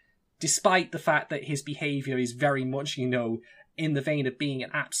wrong, despite the fact that his behaviour is very much, in the vein of being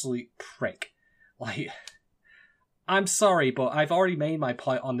an absolute prick. Like, I'm sorry, but I've already made my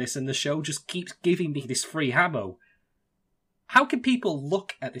point on this, and the show just keeps giving me this free ammo. How can people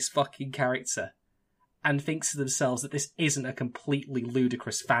look at this fucking character and think to themselves that this isn't a completely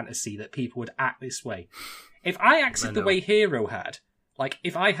ludicrous fantasy that people would act this way? If I acted the way Hero had, like,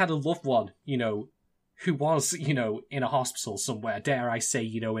 if I had a loved one, you know, who was, you know, in a hospital somewhere, dare I say,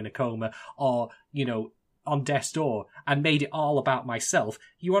 you know, in a coma, or, you know, on death's door, and made it all about myself,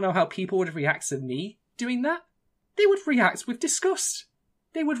 you want to know how people would react to me doing that? They would react with disgust.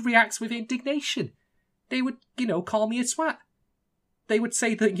 They would react with indignation. They would, you know, call me a twat. They would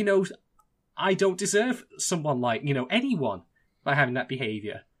say that, you know, I don't deserve someone like, you know, anyone by having that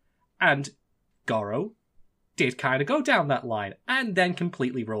behaviour. And Goro did kind of go down that line, and then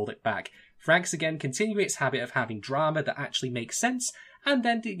completely rolled it back. Frank's again continuing its habit of having drama that actually makes sense, and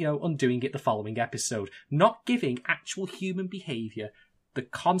then, you know, undoing it the following episode. Not giving actual human behaviour the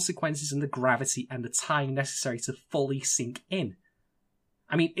consequences and the gravity and the time necessary to fully sink in.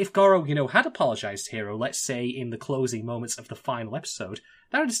 I mean, if Goro, you know, had apologised to Hero, let's say in the closing moments of the final episode,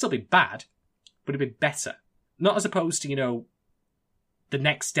 that would have still been bad, but it'd been better. Not as opposed to, you know, the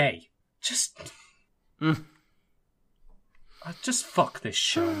next day. Just... Just fuck this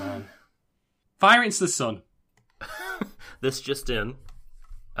show, man. Fire into the sun. This just in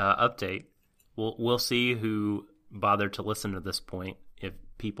update. We'll see who bothered to listen to this point if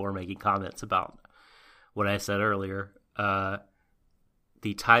people are making comments about what I said earlier.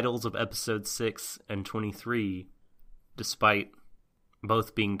 The titles of episode 6 and 23, despite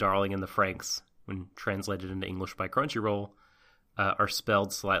both being Darling in the Franxx when translated into English by Crunchyroll, are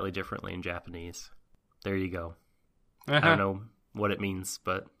spelled slightly differently in Japanese. There you go. I don't know what it means,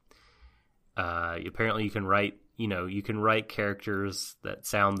 but apparently you can write, you know, you can write characters that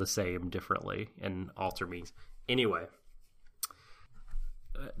sound the same differently and alter meanings. Anyway,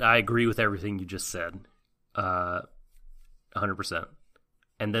 I agree with everything you just said, 100%.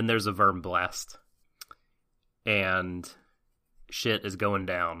 And then there's a Verm Blast, and shit is going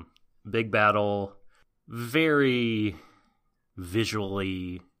down. Big battle, very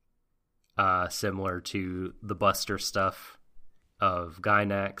visually similar to the Buster stuff of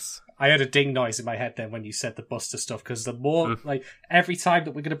Gainax. I heard a ding noise in my head then when you said the Buster stuff, because the more, like, every time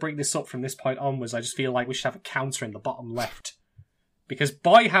that we're going to bring this up from this point onwards, I just feel like we should have a counter in the bottom left. Because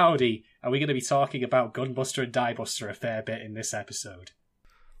boy howdy, are we going to be talking about Gunbuster and Diebuster a fair bit in this episode.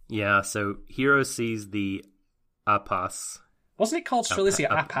 Yeah, so Hero sees the Apas. Wasn't it called Strelitzia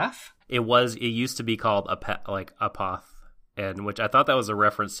Apath? It used to be called Apoth, and which I thought that was a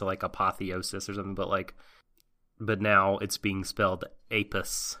reference to like apotheosis or something, but now it's being spelled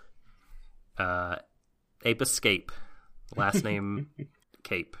Apis. Apis Cape. Last name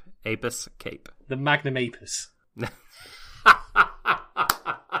Cape. Apis Cape. The Magnum Apis.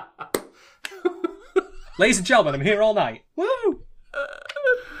 Ladies and gentlemen, I'm here all night. Woo!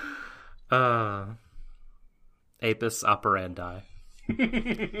 Apis operandi.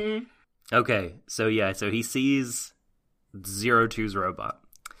 Okay, so he sees Zero Two's robot,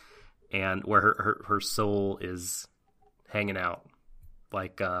 and where her soul is hanging out,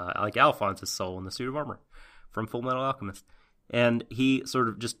 like Alphonse's soul in the suit of armor from Full Metal Alchemist, and he sort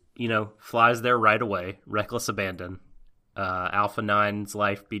of just, you know, flies there right away, reckless abandon. Alpha 9's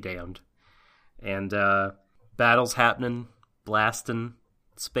life be damned, and battles happening, blasting,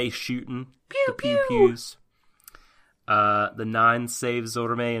 space shooting, the pew pews. The 9 saves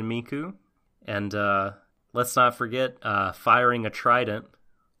Zorome and Miku, and let's not forget, firing a trident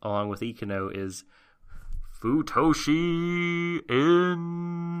along with Ikano is Futoshi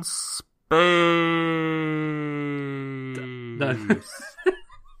in space.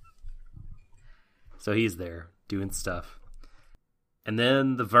 So he's there doing stuff. And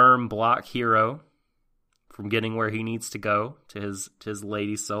then the Verm block Hero from getting where he needs to go to his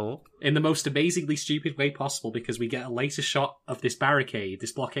lady soul. In the most amazingly stupid way possible, because we get a later shot of this barricade,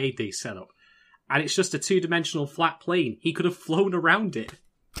 this blockade they set up, and it's just a 2-dimensional flat plane. He could have flown around it.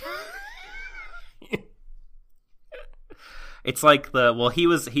 It's like he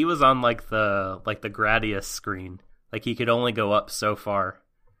was on like the Gradius screen. Like he could only go up so far.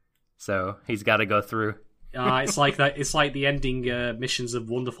 So he's got to go through. It's like that. It's like the ending missions of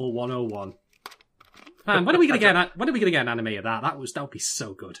Wonderful 101. Man, when are we gonna get an anime of that? That would be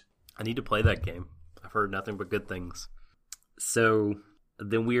so good. I need to play that game. I've heard nothing but good things. So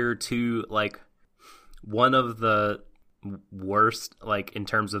then we're to like one of the worst, like in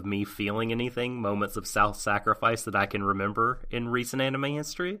terms of me feeling anything, moments of self-sacrifice that I can remember in recent anime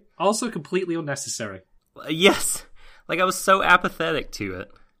history. Also completely unnecessary. Yes, like I was so apathetic to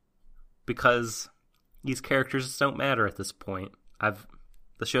it because these characters just don't matter at this point.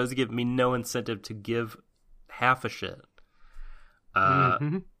 The show's given me no incentive to give half a shit.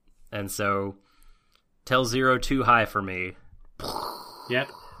 And so, tell 0 too high for me. Yep.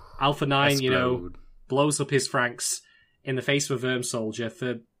 Alpha 9, Explode. blows up his Franks in the face of a Verm soldier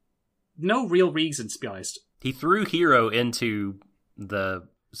for no real reason, to be honest. He threw Hero into the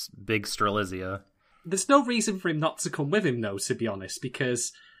big Strelizia. There's no reason for him not to come with him, though, to be honest,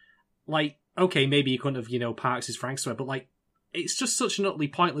 because, like, okay, maybe he couldn't have, parked his Franks somewhere, but, like, it's just such an utterly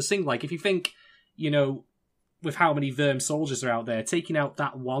pointless thing. Like, if you think, with how many Verm soldiers are out there, taking out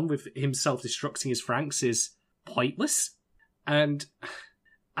that one with him self-destructing his Franks is pointless. And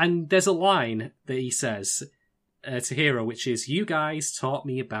there's a line that he says to Hero, which is, "You guys taught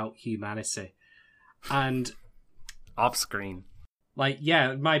me about humanity." And Off screen. like,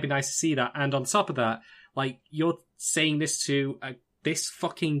 yeah, it might be nice to see that. And on top of that, like, you're saying this to this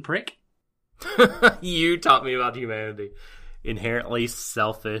fucking prick? You taught me about humanity. Inherently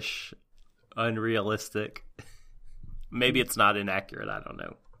selfish, unrealistic. Maybe it's not inaccurate, I don't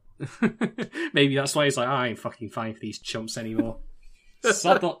know. Maybe that's why he's like, I ain't fucking fine for these chumps anymore.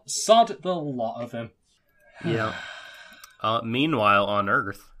 Sod the lot of them. Yeah. Meanwhile, on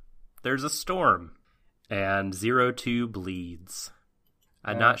Earth, there's a storm, and 02 bleeds.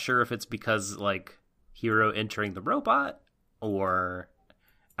 I'm not sure if it's because, like, Hero entering the robot, or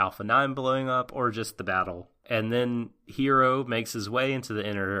Alpha 9 blowing up, or just the battle. And then Hero makes his way into the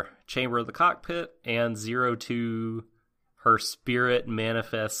inner chamber of the cockpit, and 02, her spirit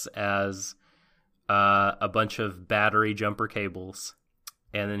manifests as a bunch of battery jumper cables.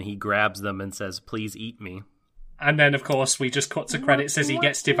 And then he grabs them and says, "Please eat me." And then, of course, we just cut to credits as he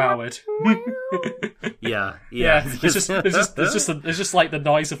gets devoured. Yeah. There's just like the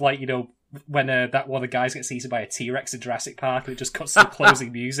noise of, like, when that one of the guys gets eaten by a T-Rex in Jurassic Park, and it just cuts to the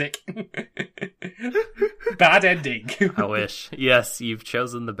closing music. Bad ending. I wish. Yes, you've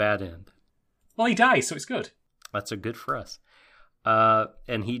chosen the bad end. Well, he dies, so it's good. That's a good for us.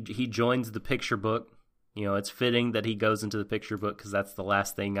 And he joins the picture book. It's fitting that he goes into the picture book because that's the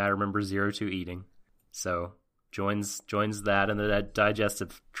last thing I remember 02 eating. So joins that in the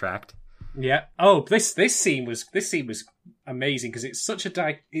digestive tract. Yeah. Oh, this scene was amazing because it's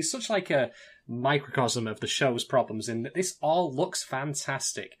such like a microcosm of the show's problems in that this all looks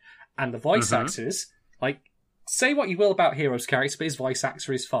fantastic, and the voice actors, like, say what you will about Hero's character, but his voice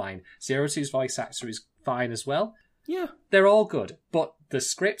actor is fine. 02's voice actor is fine as well. Yeah, they're all good, but the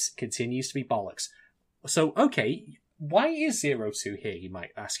script continues to be bollocks. So, okay, why is 02 here, you might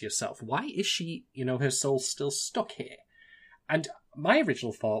ask yourself? Why is she, her soul still stuck here? And my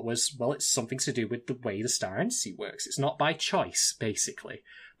original thought was, well, it's something to do with the way the Star Entity works. It's not by choice, basically.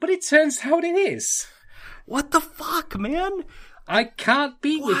 But it turns out it is. What the fuck, man? I can't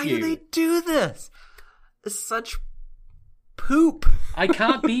be with you. Why do they do this? It's such poop. I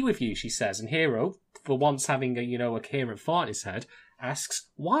can't be with you, she says. And Hero, for once having a coherent thought in his head, asks,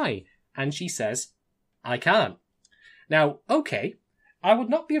 why? And she says, I can't. Now, okay, I would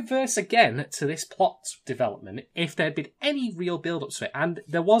not be averse again to this plot development if there'd been any real build-up to it. And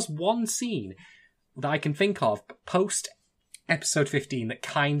there was one scene that I can think of post episode 15 that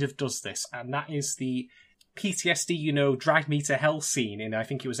kind of does this, and that is the PTSD, drag me to hell scene in, I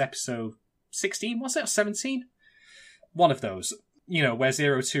think it was episode 16, was it? Or 17? One of those.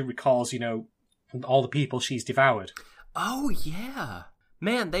 Where 02 recalls, all the people she's devoured. Oh, yeah.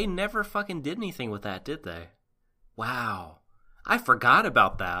 Man, they never fucking did anything with that, did they? Wow. I forgot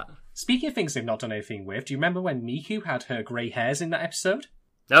about that. Speaking of things they've not done anything with, do you remember when Miku had her grey hairs in that episode?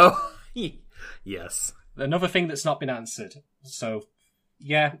 Oh, yes. Another thing that's not been answered. So,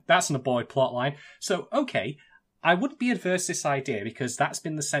 yeah, that's an avoid plotline. So, okay, I wouldn't be adverse to this idea because that's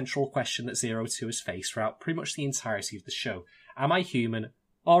been the central question that 02 has faced throughout pretty much the entirety of the show. Am I human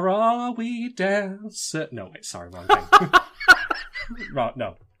or are we dancer? No, wait, sorry, wrong thing. Right,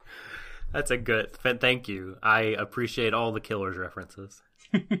 no. That's a good... Thank you. I appreciate all the Killers references.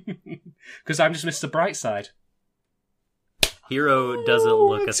 Because I'm just Mr. Brightside. Hero doesn't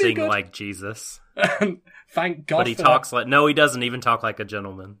look a thing good. like Jesus. Thank God But he for talks that. like... No, he doesn't even talk like a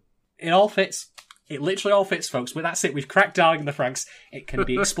gentleman. It all fits. It literally all fits, folks. But that's it. We've cracked Darling and the Franks. It can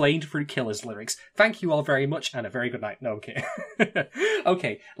be explained through Killer's lyrics. Thank you all very much, and a very good night. No, okay.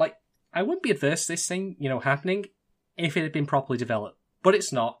 Okay, like, I wouldn't be adverse to this thing, happening if it had been properly developed. But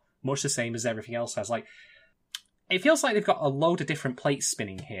it's not. Much the same as everything else has. Like, it feels like they've got a load of different plates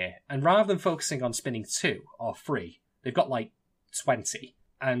spinning here, and rather than focusing on spinning 2 or 3, they've got like 20.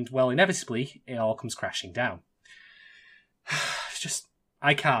 And, well, inevitably, it all comes crashing down. It's just,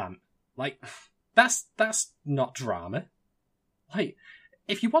 I can't. Like, that's not drama. Like,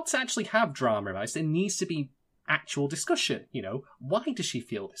 if you want to actually have drama about it, there needs to be actual discussion, Why does she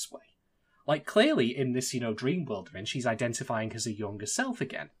feel this way? Like, clearly, in this, dream world they're in, she's identifying as a younger self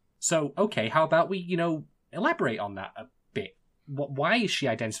again. So, okay, how about we, elaborate on that a bit? why is she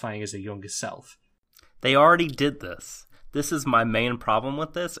identifying as her younger self? They already did this. This is my main problem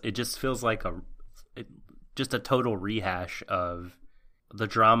with this. It just feels like just a total rehash of the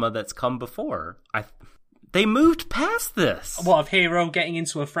drama that's come before. They moved past this. What, of Hero getting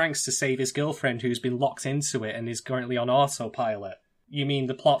into a Franks to save his girlfriend who's been locked into it and is currently on autopilot? You mean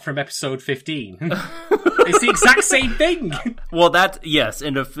the plot from episode 15? It's the exact same thing. Well, yes,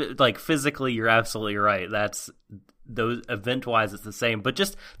 and physically, you're absolutely right. That's those event-wise, it's the same, but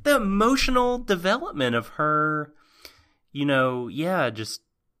just the emotional development of her, just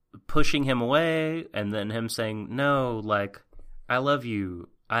pushing him away, and then him saying, "No, like, I love you.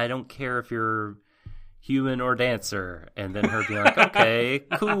 I don't care if you're human or dancer," and then her being like, "Okay,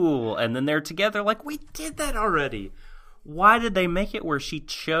 cool," and then they're together. Like, we did that already. Why did they make it where she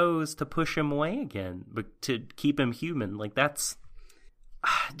chose to push him away again, but to keep him human? Like, that's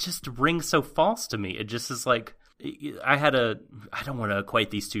just rings so false to me. It just is like, I don't want to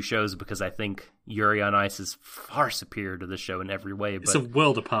equate these two shows because I think Yuri on Ice is far superior to the show in every way. But it's a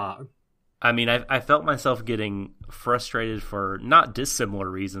world apart. I mean, I felt myself getting frustrated for not dissimilar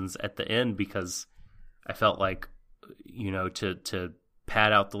reasons at the end, because I felt like, to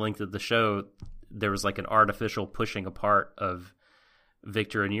pad out the length of the show, there was like an artificial pushing apart of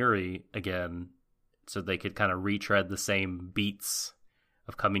Victor and Yuri again, so they could kind of retread the same beats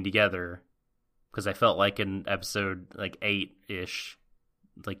of coming together. Because I felt like in episode 8-ish,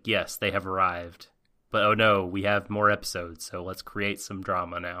 yes, they have arrived, but oh no, we have more episodes, so let's create some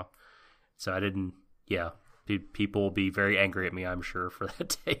drama now. So people will be very angry at me, I'm sure, for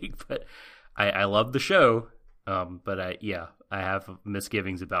that take, but I love the show, but I have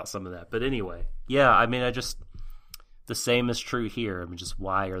misgivings about some of that. But anyway, I mean, the same is true here. I mean, just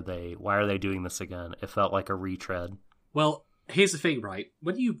why are they doing this again? It felt like a retread. Well, here's the thing, right?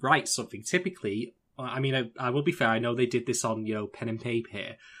 When you write something, typically, I mean, I will be fair, I know they did this on, pen and paper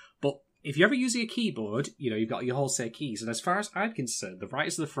here, but if you're ever using a keyboard, you've got your whole set of keys, and as far as I'm concerned, the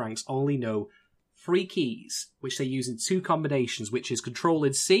writers of the Franks only know 3 keys, which they use in 2 combinations, which is Control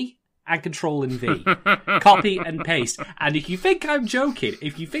and C and Control and V. Copy and paste. And if you think I'm joking,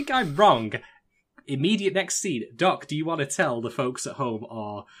 if you think I'm wrong, immediate next scene, Doc, do you want to tell the folks at home,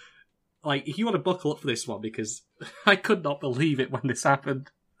 or if you want to buckle up for this one, because I could not believe it when this happened.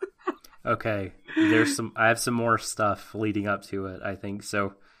 Okay, I have some more stuff leading up to it, I think,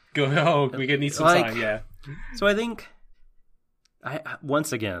 so. Go, we're gonna need some time, yeah. So I think,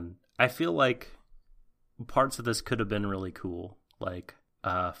 once again, I feel like parts of this could have been really cool, like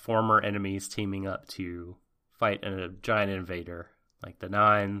former enemies teaming up to fight a giant invader, like the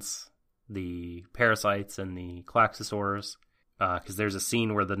Nines, the Parasites, and the Klaxosaurs. Because there's a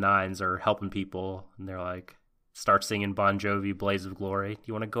scene where the Nines are helping people, and they're like, start singing Bon Jovi, Blaze of Glory. Do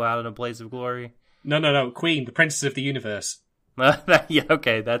you want to go out in a blaze of glory? No, Queen, the Princess of the Universe. Yeah,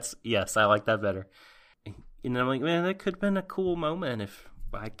 okay, yes, I like that better. And I'm like, man, that could have been a cool moment if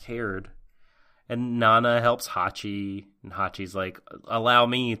I cared. And Nana helps Hachi, and Hachi's like, allow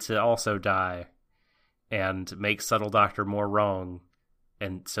me to also die and make Subtle Doctor more wrong,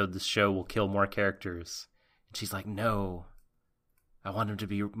 and so the show will kill more characters. And she's like, no, I want him to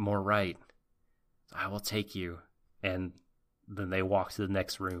be more right. I will take you. And then they walk to the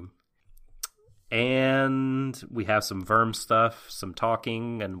next room. And we have some Verm stuff, some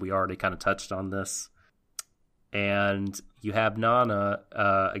talking, and we already kind of touched on this. And you have Nana.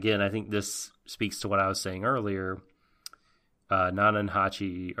 Again, I think this speaks to what I was saying earlier. Nana and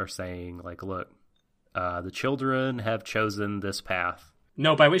Hachi are saying, look, the children have chosen this path.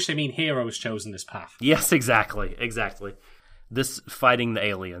 No, by which they mean Hero's chosen this path. Yes, exactly. This fighting the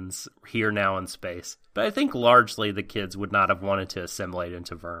aliens here now in space. But I think largely the kids would not have wanted to assimilate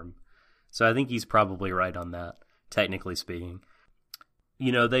into Verm. So I think he's probably right on that, technically speaking.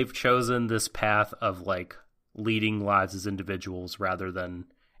 They've chosen this path of, leading lives as individuals rather than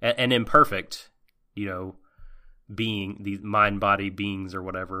an imperfect, being, these mind-body beings or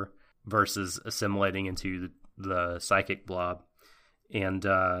whatever, versus assimilating into the psychic blob. And,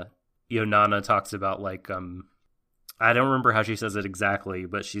 Nana talks about, I don't remember how she says it exactly,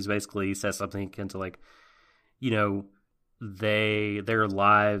 but she's basically says something akin to their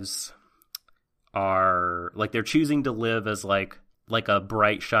lives are they're choosing to live as like a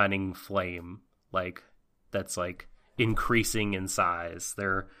bright shining flame, that's increasing in size.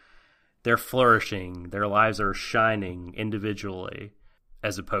 They're flourishing. Their lives are shining individually,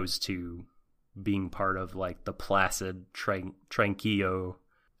 as opposed to being part of the placid, tranquillo,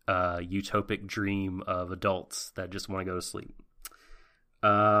 utopic dream of adults that just want to go to sleep.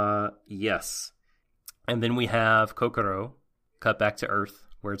 Yes. And then we have Kokoro cut back to Earth,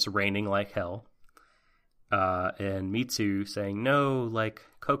 where it's raining like hell. and Mitsu saying, no, like,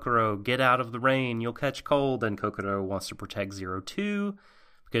 Kokoro, get out of the rain, you'll catch cold, and Kokoro wants to protect Zero Two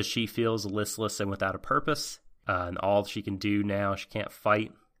because she feels listless and without a purpose, and all she can do now, she can't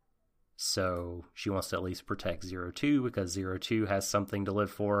fight, so she wants to at least protect Zero Two because Zero Two has something to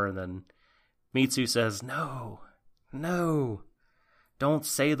live for, and then Mitsu says, no, don't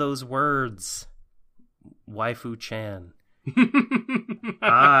say those words, Waifu-chan.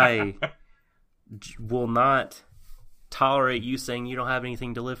 I will not tolerate you saying you don't have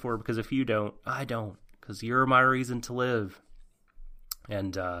anything to live for, because if you don't, I don't, because you're my reason to live.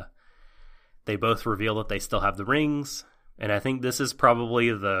 And they both reveal that they still have the rings, and I think this is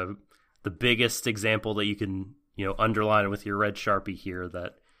probably the biggest example that you can, underline with your red Sharpie here,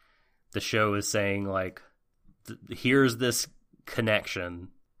 that the show is saying, like, here's this connection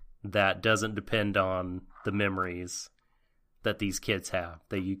that doesn't depend on the memories that these kids have.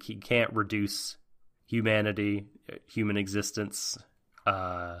 That you can't reduce humanity, human existence,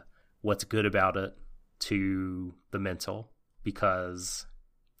 what's good about it, to the mental, because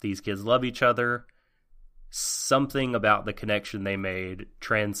these kids love each other. Something about the connection they made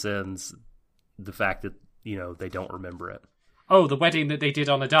transcends the fact that, they don't remember it. Oh, the wedding that they did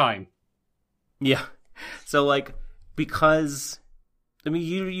on a dime. Yeah. So, like, because, I mean,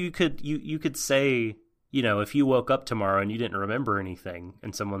 you could say, if you woke up tomorrow and you didn't remember anything,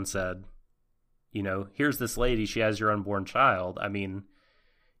 and someone said, here's this lady, she has your unborn child, I mean,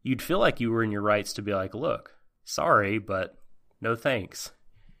 you'd feel like you were in your rights to be like, look, sorry, but no thanks.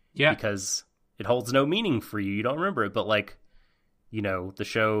 Yeah. Because it holds no meaning for you. You don't remember it. But, like, the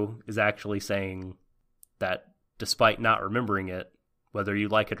show is actually saying that despite not remembering it, whether you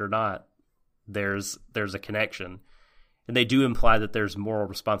like it or not, there's a connection. And they do imply that there's moral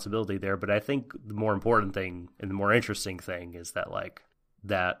responsibility there. But I think the more important thing and the more interesting thing is that, like,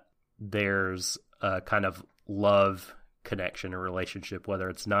 that there's a kind of love connection or relationship, whether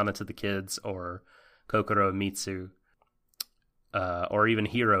it's Nana to the kids or Kokoro and Mitsu, or even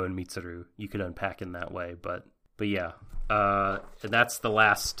Hiro and Mitsuru. You could unpack in that way, but yeah, and that's the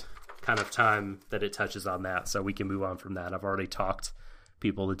last kind of time that it touches on that, so we can move on from that. I've already talked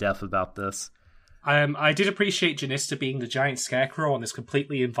people to death about this. I did appreciate Janista being the giant scarecrow on this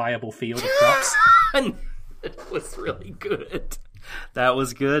completely inviable field of crops. It was really good. That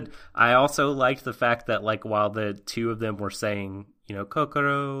was good. I also liked the fact that, like, while the two of them were saying,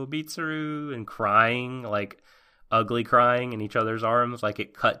 Kokoro, Mitsuru, and crying, like, ugly crying in each other's arms, like,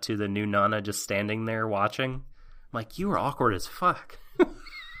 it cut to the new Nana just standing there watching. I'm like, you were awkward as fuck.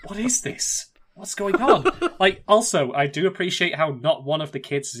 What is this? What's going on? Like, also, I do appreciate how not one of the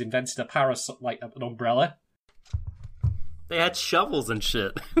kids has invented a parasol, like an umbrella. They had shovels and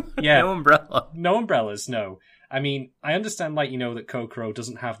shit. Yeah. No umbrella. No umbrellas, no. I mean, I understand, like, that Kokoro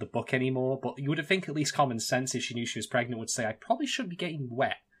doesn't have the book anymore, but you would think at least common sense, if she knew she was pregnant, would say, I probably shouldn't be getting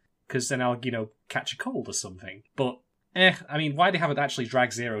wet, because then I'll, catch a cold or something. But, I mean, why they haven't actually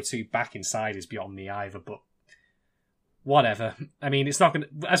dragged Zero Two back inside is beyond me either, but whatever. I mean, it's not going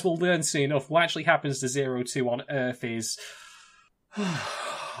to, as we'll learn soon enough, what actually happens to Zero Two on Earth is...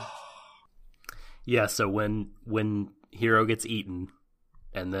 Yeah, so when Hiro gets eaten,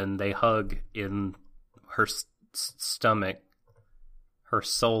 and then they hug in her stomach, her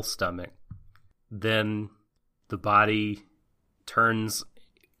soul stomach, then the body turns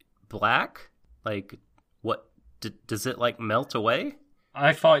black? Like, what? Does it, like, melt away?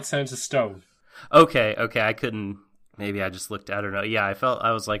 I thought it turns to stone. Okay, I couldn't... Maybe I just looked, I don't know. Yeah,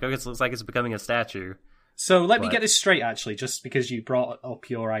 I was like, okay, it looks like it's becoming a statue. So let me get this straight, actually, just because you brought up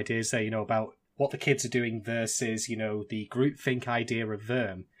your ideas there, about what the kids are doing versus, the groupthink idea of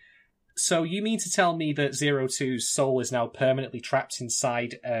Verm. So you mean to tell me that Zero Two's soul is now permanently trapped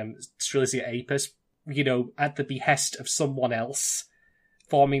inside Strelizia Apis, at the behest of someone else,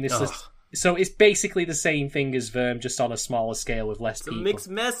 forming this list? So it's basically the same thing as Verm, just on a smaller scale with less people. It's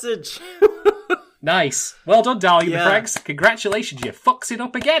a mixed message. Nice. Well done, Dahlia Yeah. Franks. Congratulations, you fucks it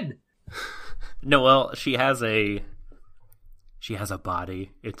up again. No, well, she has a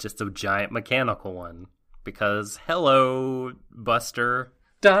body. It's just a giant mechanical one. Because, hello, Buster.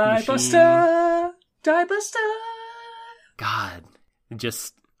 Die, Machine. Buster! Die, Buster! God,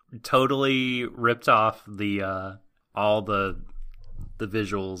 just totally ripped off the all the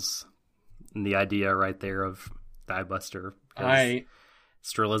visuals and the idea right there of Die Buster.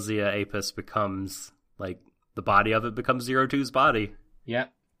 Strelizia Apis becomes, like, the body of it becomes Zero Two's body. Yeah.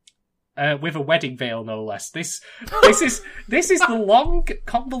 With a wedding veil, no less. This is the long,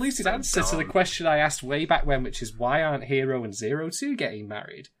 convoluted answer to the question I asked way back when, which is why aren't Hiro and Zero Two getting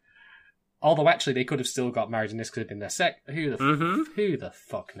married? Although actually they could have still got married and this could have been their who the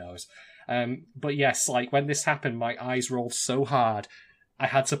fuck knows? But yes, like when this happened, my eyes rolled so hard, I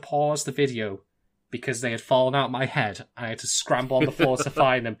had to pause the video because they had fallen out my head. I had to scramble on the floor to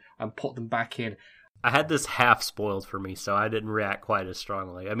find them and put them back in. I had this half spoiled for me, so I didn't react quite as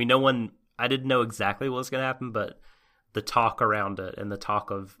strongly. I mean, I didn't know exactly what was going to happen, but the talk around it and the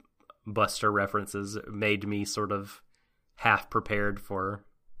talk of Buster references made me sort of half prepared for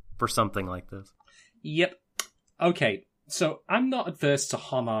something like this. Yep. Okay, so I'm not adverse to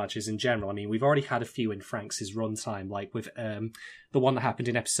homages in general. I mean, we've already had a few in Frank's runtime, like with the one that happened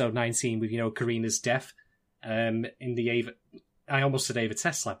in episode 19 with, Karina's death in the Ava... I almost said Ava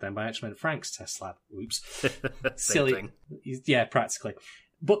test lab then, but I actually meant Frank's test lab. Oops. Silly. Thing. Yeah, practically.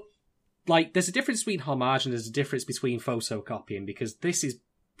 But, like, there's a difference between homage and there's a difference between photocopying, because this is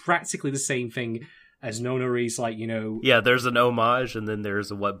practically the same thing as Nonori's, like, Yeah, there's an homage, and then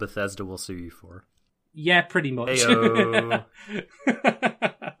there's what Bethesda will sue you for. Yeah, pretty much. Heyo.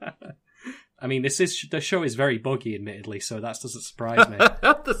 I mean, the show is very buggy, admittedly, so that doesn't surprise me.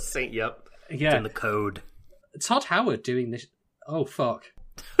 The same, yep. Yeah. It's in the code. Todd Howard doing this... Oh, fuck.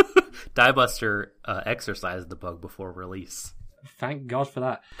 Diebuster exercised the bug before release. Thank God for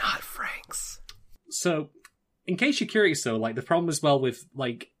that. Not Frank's. So, in case you're curious, though, like, the problem as well with,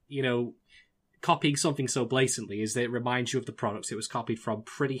 like, copying something so blatantly is that it reminds you of the products it was copied from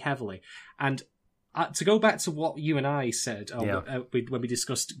pretty heavily. And to go back to what you and I said when we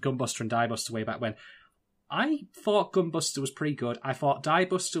discussed Gunbuster and Diebuster way back when, I thought Gunbuster was pretty good. I thought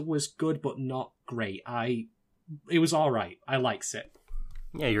Diebuster was good, but not great. It was all right. I liked it.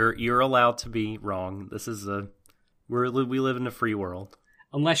 Yeah, you're allowed to be wrong. This is we live in a free world.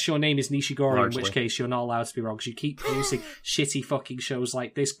 Unless your name is Nishigori, Largely. in which case you're not allowed to be wrong, because you keep producing shitty fucking shows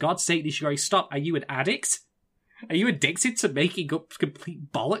like this. God's sake, Nishigori, stop. Are you an addict? Are you addicted to making up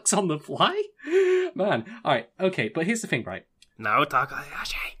complete bollocks on the fly? Man, alright, okay, but here's the thing, right? No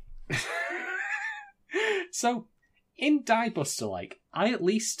Takahashi. So, in Diebuster, like, I at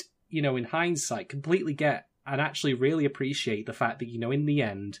least, in hindsight, completely get and actually really appreciate the fact that, in the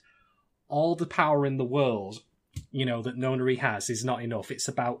end, all the power in the world, that Nonori has is not enough. It's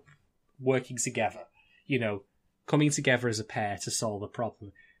about working together, coming together as a pair to solve a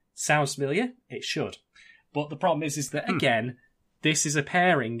problem. Sounds familiar? It should. But the problem is that, again, this is a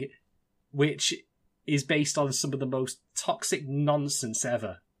pairing which is based on some of the most toxic nonsense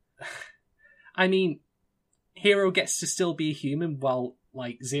ever. I mean, Hero gets to still be a human while,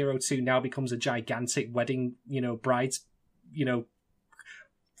 like, 02 now becomes a gigantic wedding, bride's,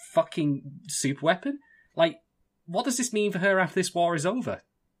 fucking super weapon. Like, what does this mean for her after this war is over?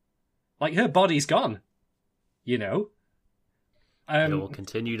 Like, her body's gone. It will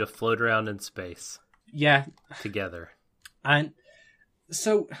continue to float around in space. Yeah. Together. And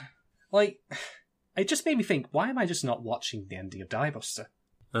so, like, it just made me think, why am I just not watching the ending of Diebuster?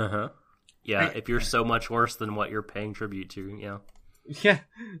 Uh-huh. Yeah, if you're so much worse than what you're paying tribute to, yeah. Yeah,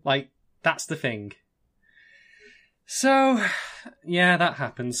 like, that's the thing. So, yeah, that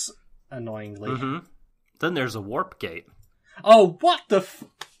happens, annoyingly. Mm-hmm. Then there's a warp gate. Oh, what the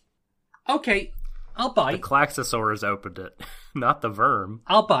Okay, I'll The bite. Klaxosaurus opened it, not the Verm.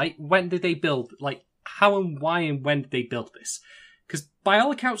 I'll bite. When did they build, like, how and why and when did they build this? Because by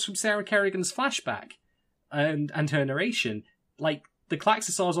all accounts from Sarah Kerrigan's flashback and her narration, like, the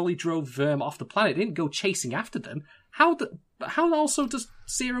Klaxosaurs only drove Verm off the planet. They didn't go chasing after them. How also does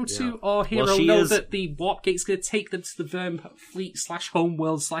 02 or Hero know that the warp gate's going to take them to the Verm fleet /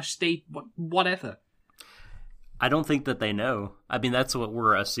 homeworld / state, whatever? I don't think that they know. I mean, that's what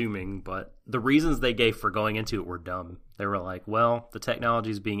we're assuming, but the reasons they gave for going into it were dumb. They were like, well, the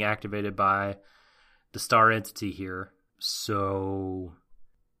technology is being activated by the star entity here, and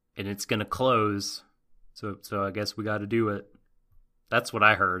it's going to close, so I guess we got to do it. That's what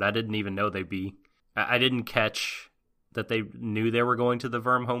I heard. I didn't even know I didn't catch that they knew they were going to the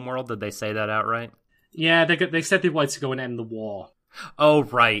Verm homeworld. Did they say that outright? Yeah, they said they wanted to go and end the war. Oh,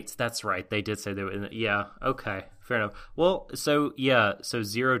 right. That's right. They did say they were. Yeah, okay. Fair enough. Well, so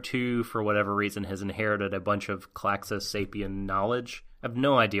 02, for whatever reason, has inherited a bunch of Klaxosapien knowledge. I have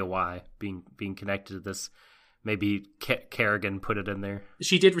no idea why, being connected to this. Maybe Kerrigan put it in there.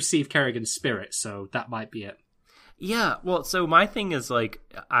 She did receive Kerrigan's spirit, so that might be it. Yeah, well, so my thing is, like,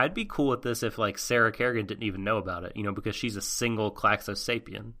 I'd be cool with this if, like, Sarah Kerrigan didn't even know about it, because she's a single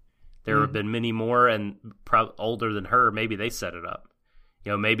Klaxosapien. There have been many more, and older than her, maybe they set it up.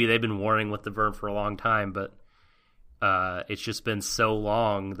 Maybe they've been warring with the Verm for a long time, but it's just been so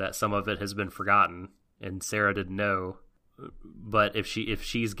long that some of it has been forgotten, and Sarah didn't know. But if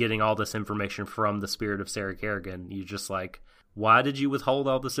she's getting all this information from the spirit of Sarah Kerrigan, you just like, why did you withhold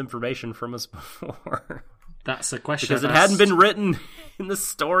all this information from us before? That's a question. Because I've it hadn't asked. been written in the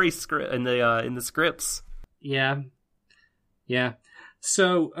story script, in the scripts. Yeah. Yeah.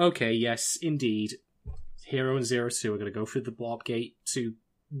 So, okay, yes, indeed. Hero and Zero Two are going to go through the warp gate to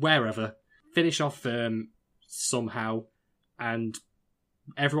wherever, finish off somehow, and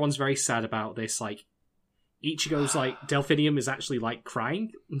everyone's very sad about this. Like, Ichigo's like, Delphinium is actually like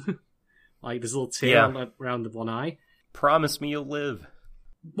crying. Like, there's a little tear around the one eye. Promise me you'll live.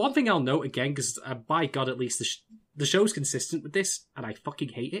 One thing I'll note again, because by God, at least the show's consistent with this, and I fucking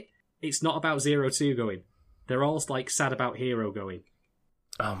hate it. It's not about Zero Two going. They're all like sad about Hero going.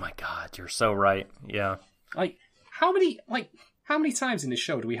 Oh my God, you're so right. Yeah. Like, how many times in this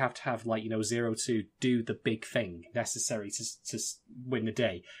show do we have to have, like, Zero Two do the big thing necessary to win the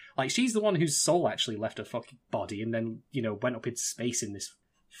day? Like, she's the one whose soul actually left her fucking body and then, went up into space in this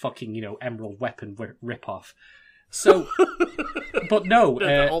fucking, emerald weapon rip-off. So, but no.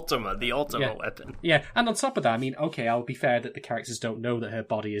 The ultimate weapon. Yeah, and on top of that, I mean, okay, I'll be fair that the characters don't know that her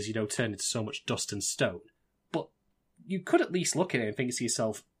body is, turned into so much dust and stone. But you could at least look at it and think to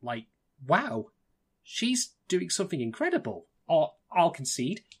yourself, like, wow, she's doing something incredible. Or, I'll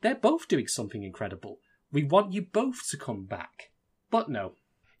concede, they're both doing something incredible. We want you both to come back. But no.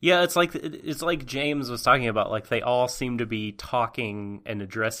 Yeah, it's like James was talking about, like, they all seem to be talking and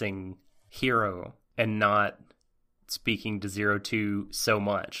addressing Hero and not speaking to Zero Two so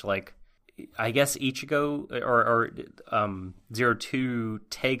much. Like, I guess Ichigo or Zero Two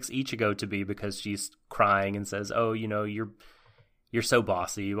takes Ichigo to be because she's crying and says, "Oh, you're so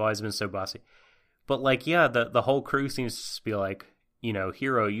bossy. You've always been so bossy." But like, yeah, the whole crew seems to be like,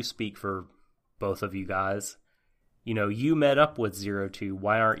 Hero, you speak for both of you guys. You met up with Zero Two.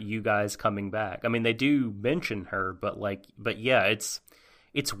 Why aren't you guys coming back? I mean, they do mention her, but yeah,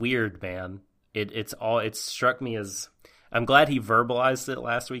 it's weird, man. It struck me as, I'm glad he verbalized it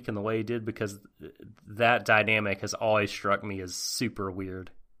last week in the way he did, because that dynamic has always struck me as super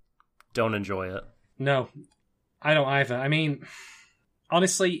weird. Don't enjoy it. No, I don't either. I mean,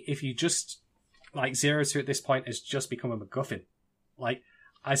 honestly, if you just, like, Zero Two at this point has just become a MacGuffin. Like,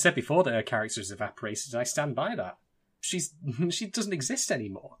 I said before that her character is evaporated, and I stand by that. She doesn't exist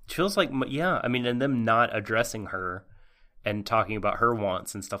anymore. It feels like, yeah, I mean, and them not addressing her and talking about her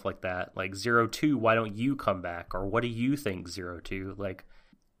wants and stuff like that. Like, Zero Two, why don't you come back? Or what do you think, Zero Two? Like,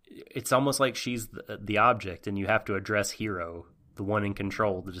 it's almost like she's the object, and you have to address Hero, the one in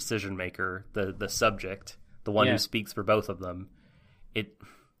control, the decision maker, the subject, the one who speaks for both of them.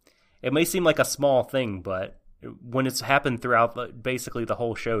 It may seem like a small thing, but when it's happened throughout basically the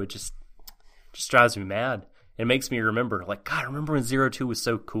whole show, it just drives me mad. It makes me remember, like, God, remember when Zero Two was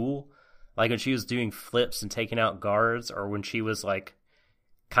so cool? Like, when she was doing flips and taking out guards, or when she was, like,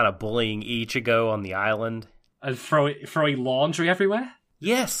 kind of bullying Ichigo on the island. And throwing laundry everywhere?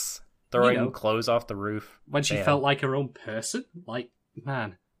 Yes! Throwing clothes off the roof. When she felt like her own person? Like,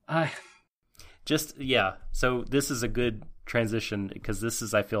 man, Just, yeah. So this is a good transition, because this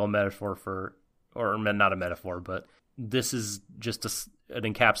is, I feel, a metaphor for, or not a metaphor, but this is just an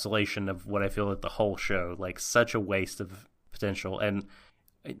encapsulation of what I feel like the whole show. Like, such a waste of potential. And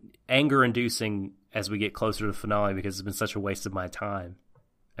anger-inducing as we get closer to the finale, because it's been such a waste of my time.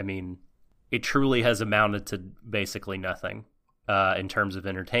 I mean, it truly has amounted to basically nothing in terms of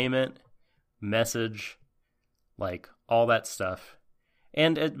entertainment, message, like, all that stuff.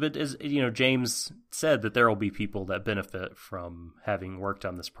 And but as James said, that there will be people that benefit from having worked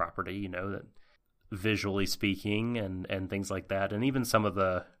on this property, that visually speaking and things like that, and even some of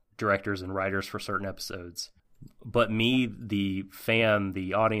the directors and writers for certain episodes. But me, the fan,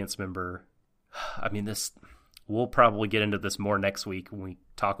 the audience member, I mean, we'll probably get into this more next week when we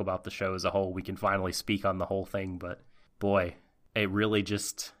talk about the show as a whole. We can finally speak on the whole thing, but boy, it really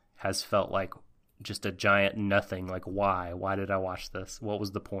just has felt like just a giant nothing. Like, why? Why did I watch this? What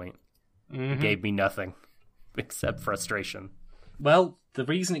was the point? It gave me nothing except frustration. Well, the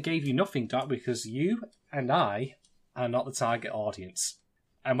reason it gave you nothing, Doc, because you and I are not the target audience.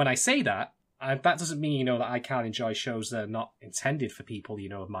 And when I say that, that doesn't mean, that I can't enjoy shows that are not intended for people,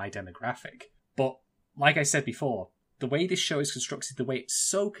 of my demographic. But, like I said before, the way this show is constructed, the way it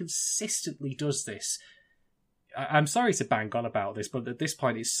so consistently does this, I'm sorry to bang on about this, but at this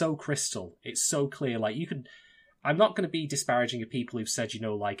point, it's so crystal. It's so clear. Like, I'm not going to be disparaging of people who've said,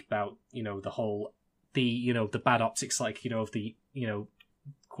 like, about, the whole, the bad optics, like, of the,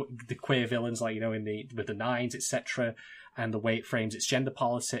 the queer villains, like, with the Nines, etc., and the way it frames its gender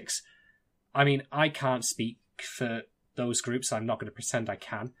politics. I mean, I can't speak for those groups. I'm not going to pretend I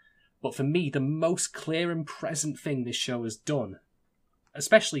can. But for me, the most clear and present thing this show has done,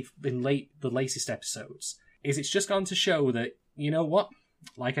 especially in the latest episodes, is it's just gone to show that you know what?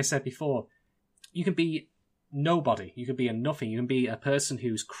 Like I said before, you can be nobody. You can be a nothing. You can be a person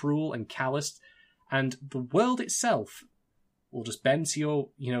who's cruel and calloused, and the world itself will just bend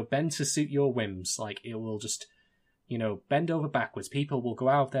to suit your whims. Like, it will just, bend over backwards. People will go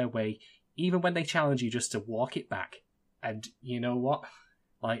out of their way, even when they challenge you, just to walk it back. And you know what?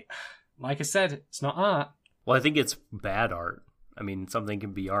 Like I said, it's not art. Well, I think it's bad art. I mean, something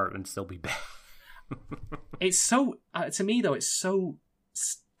can be art and still be bad. It's so, to me though, it's so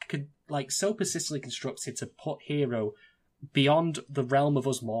persistently constructed to put Hero beyond the realm of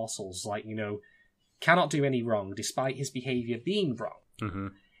us mortals. Like, cannot do any wrong despite his behaviour being wrong. Mm-hmm.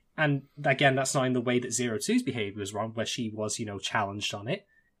 And again, that's not in the way that Zero Two's behaviour was wrong, where she was, challenged on it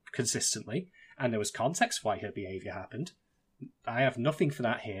consistently, and there was context why her behaviour happened. I have nothing for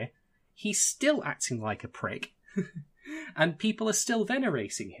that here. He's still acting like a prick, and people are still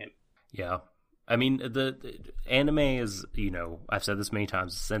venerating him. Yeah. I mean, the anime is, I've said this many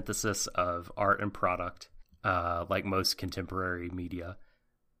times, a synthesis of art and product, like most contemporary media.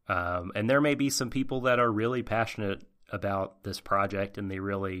 And there may be some people that are really passionate about this project and they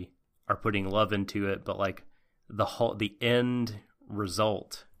really are putting love into it, but like the end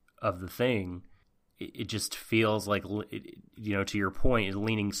result of the thing, it just feels like, to your point, is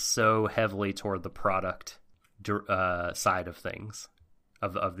leaning so heavily toward the product side of things,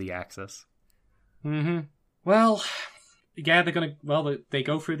 of the axis. Mm-hmm. Well, yeah, they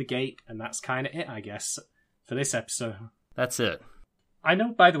go through the gate, and that's kind of it, I guess, for this episode. That's it. I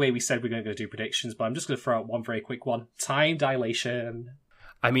know, by the way, we said we're going to go do predictions, but I'm just going to throw out one very quick one. Time dilation.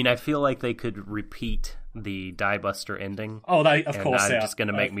 I mean, I feel like they could repeat the Die Buster ending. Oh, of course they are. And just going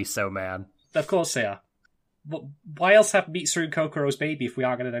to make me so mad. Of course they are. But why else have Mitsuru and Kokoro's baby if we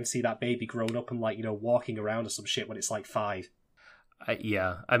are going to then see that baby grown up and, walking around or some shit when it's, 5?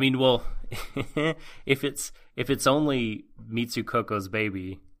 Yeah. I mean, well, if it's only Mitsu Koko's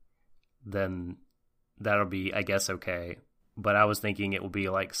baby, then that'll be, I guess, okay. But I was thinking it will be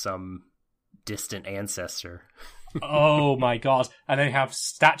like some distant ancestor. Oh my god! And they have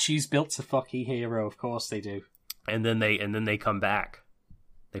statues built to fucking Hero. Of course they do. And then they come back.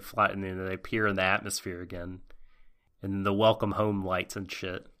 They fly and then they appear in the atmosphere again, and the welcome home lights and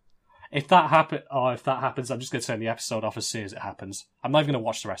shit. If that happens, I'm just going to turn the episode off as soon as it happens. I'm not even going to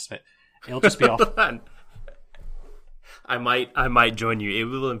watch the rest of it. It'll just be off. I might join you. It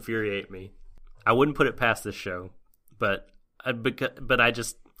will infuriate me. I wouldn't put it past this show, but I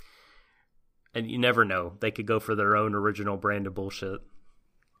just, and you never know. They could go for their own original brand of bullshit.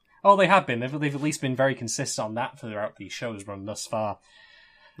 Oh, they have been. They've at least been very consistent on that throughout the show's run thus far.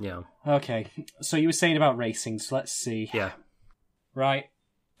 Yeah. Okay, so you were saying about racing, so let's see. Yeah. Right.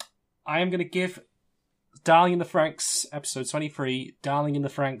 I am going to give Darling in the Franxx, episode 23, Darling in the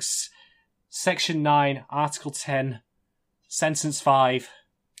Franxx, section 9, article 10, sentence 5.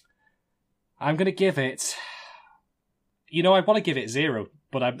 I'm going to give it... I want to give it 0,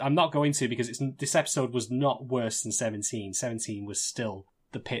 but I'm not going to because this episode was not worse than 17. 17 was still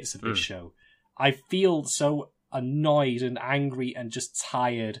the pits of this show. I feel so annoyed and angry and just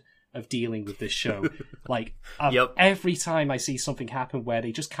tired of dealing with this show. Every time I see something happen where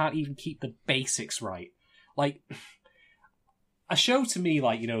they just can't even keep the basics right. Like, a show to me,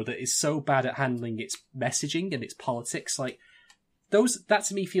 that is so bad at handling its messaging and its politics, that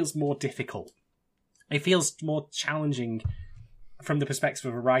to me feels more difficult. It feels more challenging from the perspective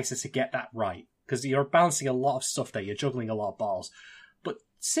of a writer to get that right. Because you're balancing a lot of stuff there, you're juggling a lot of balls. But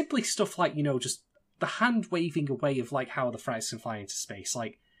simply stuff like, just the hand waving away of how the Franxx can fly into space.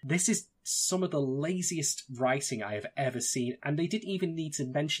 This is some of the laziest writing I have ever seen, and they didn't even need to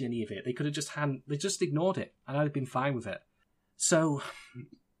mention any of it. They could have they just ignored it, and I'd have been fine with it. So,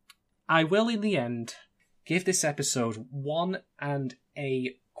 I will, in the end, give this episode 1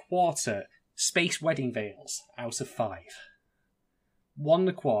 1/4 space wedding veils out of 5. 1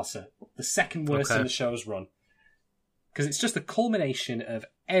 1/4, the second worst in the show's run. Because it's just the culmination of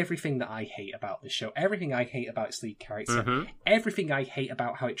everything that I hate about this show, everything I hate about its lead character, everything I hate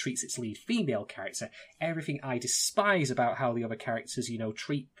about how it treats its lead female character, everything I despise about how the other characters,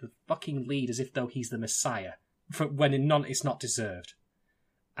 treat the fucking lead as if though he's the messiah, when it's not deserved.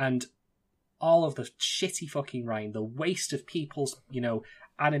 And all of the shitty fucking writing, the waste of people's,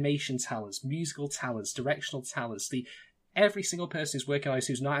 animation talents, musical talents, directional talents, every single person who's working on this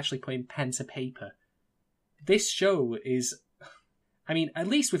who's not actually putting pen to paper. This show is, at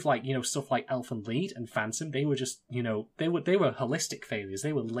least with stuff like Elfen Lied and Phantom, they were just, they were holistic failures.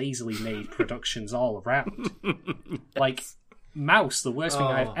 They were lazily made productions all around. Mouse, the worst thing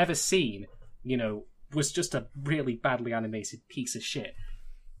I've ever seen, was just a really badly animated piece of shit.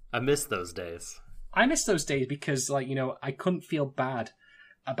 I miss those days. I miss those days because, like, you know, I couldn't feel bad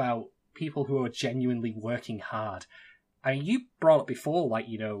about people who are genuinely working hard. I mean, you brought up before, like,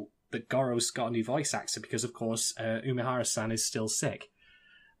 you know, that Goro's got a new voice actor because, of course, Umehara-san is still sick.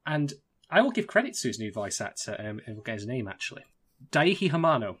 And I will give credit to his new voice actor, and we'll get his name, actually. Daiki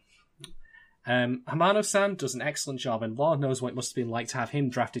Hamano. Hamano-san does an excellent job, and Lord knows what it must have been like to have him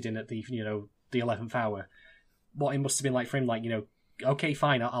drafted in at the, you know, the 11th hour. What it must have been like for him, like, you know, okay,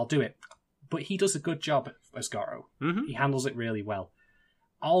 fine, I'll do it. But he does a good job as Goro. Mm-hmm. He handles it really well.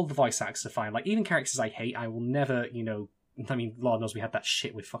 All the voice acts are fine. Like, even characters I hate, I will never, you know... I mean, Lord knows we had that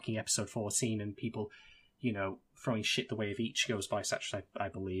shit with fucking episode 14 and people, you know, throwing shit the way of Ichigo's voice actors, I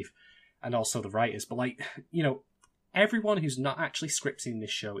believe. And also the writers. But, like, you know, everyone who's not actually scripting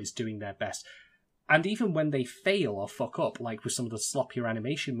this show is doing their best. And even when they fail or fuck up, like with some of the sloppier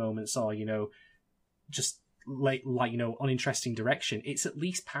animation moments or, you know, just... like you know, uninteresting direction, it's at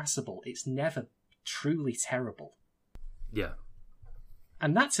least passable. It's never truly terrible. Yeah.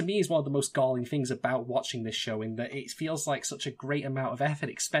 And that to me is one of the most galling things about watching this show, in that it feels like such a great amount of effort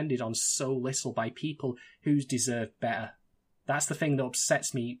expended on so little by people who deserve better. That's the thing that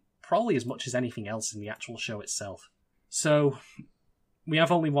upsets me probably as much as anything else in the actual show itself. So we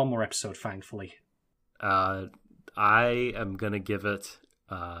have only one more episode, thankfully. I am gonna give it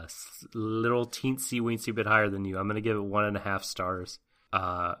little teensy weensy bit higher than you. I'm gonna give it 1.5 stars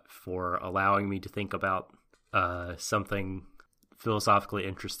for allowing me to think about something philosophically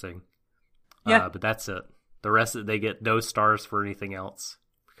interesting. Yeah. But that's it. The rest of it, they get no stars for anything else,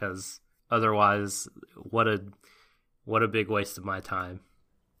 because otherwise, what a big waste of my time.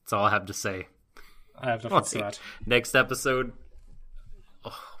 That's all I have to say. I have nothing to add. Next episode,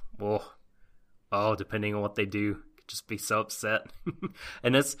 depending on what they do, just be so upset.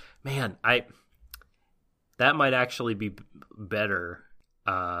 And it's, man, that might actually be better,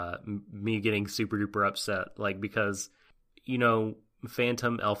 me getting super duper upset, like, because, you know,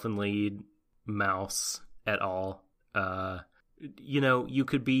 Phantom, Elfenlied, Mouse et al, you know, you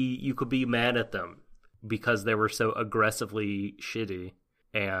could be mad at them because they were so aggressively shitty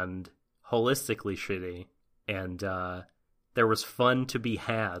and holistically shitty, and there was fun to be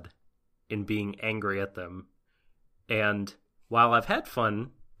had in being angry at them. And while I've had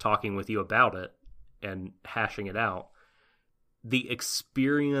fun talking with you about it and hashing it out, the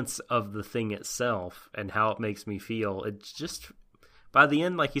experience of the thing itself and how it makes me feel, it's just, by the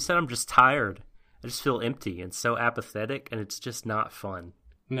end, like you said, I'm just tired. I just feel empty and so apathetic, and it's just not fun.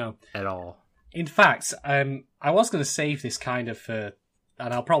 No. At all. In fact, I was going to save this kind of for,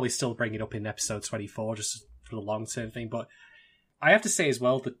 and I'll probably still bring it up in episode 24 just for the long-term thing, but I have to say as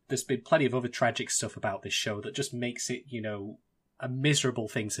well that there's been plenty of other tragic stuff about this show that just makes it, you know, a miserable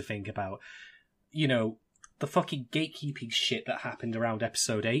thing to think about. You know, the fucking gatekeeping shit that happened around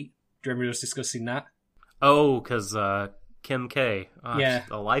episode 8. Do you remember us discussing that? Oh, because Kim K. Oh, yeah.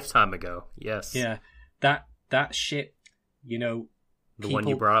 A lifetime ago. Yes. Yeah. That shit, you know... The one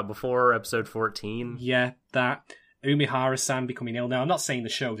you brought up before, episode 14. Yeah, that. Umehara-san becoming ill. Now, I'm not saying the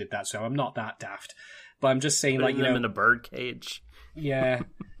show did that, so I'm not that daft. But I'm just saying, Putting like, you them know... in a bird cage. Yeah.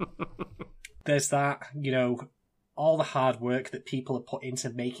 There's that, you know, all the hard work that people have put into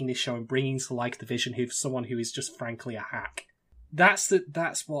making this show and bringing to life the vision of someone who is just frankly a hack. That's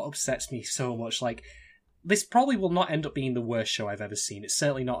what upsets me so much. Like, this probably will not end up being the worst show I've ever seen. It's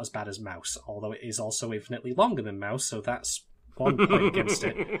certainly not as bad as Mouse, although it is also infinitely longer than Mouse, so that's one point against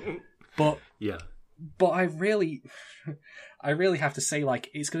it. But yeah. But I really have to say, like,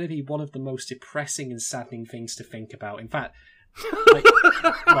 it's going to be one of the most depressing and saddening things to think about. In fact,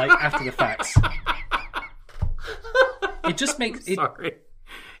 like after the facts, it just makes it. Sorry,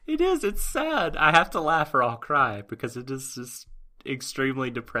 it is. It's sad. I have to laugh or I'll cry because it is just extremely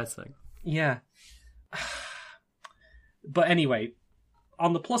depressing. Yeah. But anyway,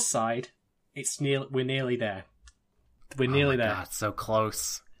 on the plus side, we're nearly there. We're nearly there. God, so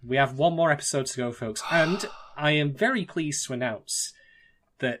close. We have one more episode to go, folks, and I am very pleased to announce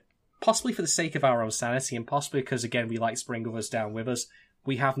that, possibly for the sake of our own sanity, and possibly because, again, we like to bring others down with us,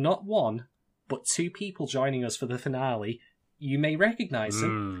 we have not one, but 2 people joining us for the finale. You may recognise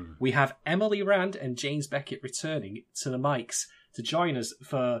them. We have Emily Rand and James Beckett returning to the mics to join us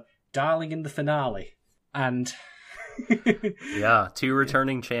for Darling in the finale. And... yeah, 2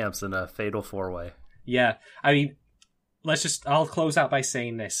 returning champs in a fatal 4-way. Yeah, I mean... I'll close out by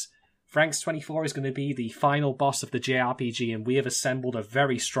saying this. Franks 24 is going to be the final boss of the JRPG, and we have assembled a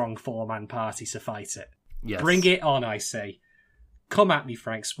very strong 4-man party to fight it. Yes. Bring it on, I say. Come at me,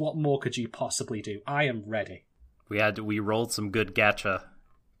 Franks. What more could you possibly do? I am ready. We rolled some good gacha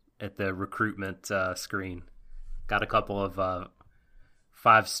at the recruitment screen. Got a couple of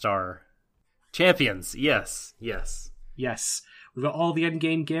 5-star Champions, yes, yes. Yes. We've got all the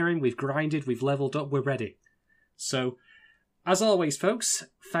endgame gearing, we've grinded, we've leveled up, we're ready. So, as always, folks,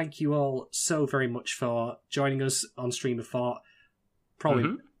 thank you all so very much for joining us on Stream of Thought.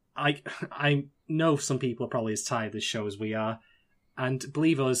 Probably, I know some people are probably as tired of this show as we are, and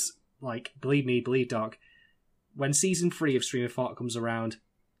believe us, believe me, believe Doc, when Season 3 of Stream of Thought comes around,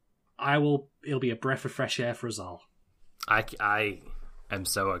 it'll be a breath of fresh air for us all. I am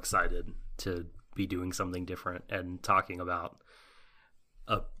so excited to be doing something different and talking about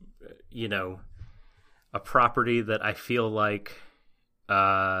a property that I feel like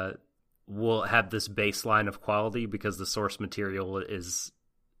will have this baseline of quality because the source material is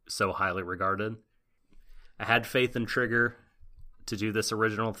so highly regarded. I had faith in Trigger to do this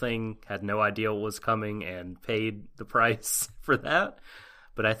original thing, had no idea what was coming, and paid the price for that.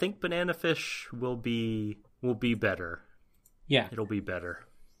 But I think Banana Fish will be better. Yeah. It'll be better.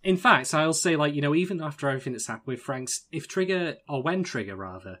 In fact, I'll say, even after everything that's happened with Franks, if Trigger, or when Trigger,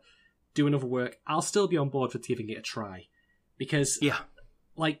 rather, do another work, I'll still be on board for giving it a try. Because,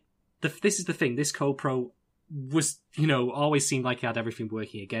 this is the thing, this co-pro was, always seemed like it had everything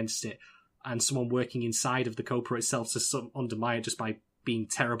working against it, and someone working inside of the co-pro itself to undermine it just by being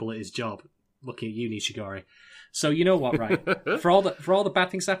terrible at his job. Looking at you, Nishigori. So, you know what, right? for all the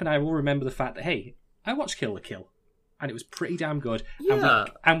bad things that happen, I will remember the fact that, hey, I watched Kill la Kill, and it was pretty damn good. Yeah.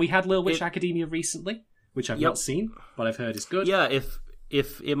 And we had Little Witch Academia recently, which I've not seen, but I've heard is good. Yeah, if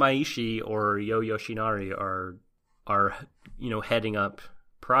Imaishi or Yo Yoshinari are heading up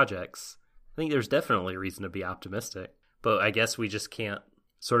projects, I think there's definitely reason to be optimistic. But I guess we just can't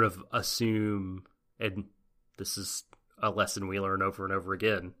sort of assume, and this is a lesson we learn over and over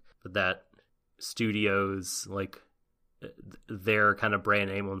again, but that studios, their kind of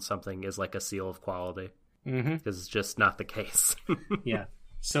brand name on something is like a seal of quality. Because it's just not the case. Yeah.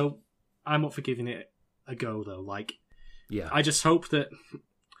 So I'm up for giving it a go, though. Yeah. I just hope that...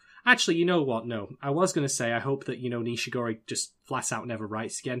 Actually, you know what? No. I was going to say I hope that, Nishigori just flat out never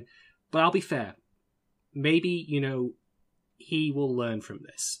writes again. But I'll be fair. Maybe, he will learn from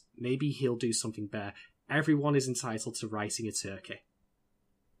this. Maybe he'll do something better. Everyone is entitled to writing a turkey.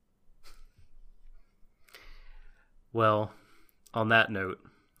 Well, on that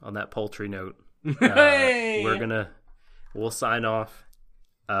poultry note, Hey! we'll sign off.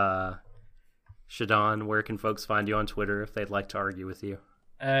 Shadon, where can folks find you on Twitter if they'd like to argue with you?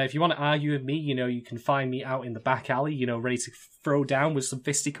 If you want to argue with me, you can find me out in the back alley, ready to throw down with some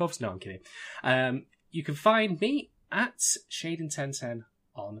fisticuffs. No, I'm kidding. You can find me at Shaden1010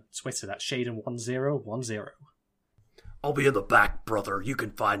 on Twitter. That's Shaden1010. I'll be in the back, brother. You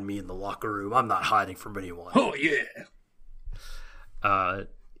can find me in the locker room. I'm not hiding from anyone. Oh, yeah!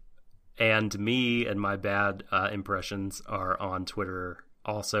 And me and my bad impressions are on Twitter,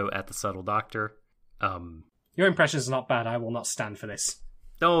 also at The Subtle Doctor. Your impressions are not bad. I will not stand for this.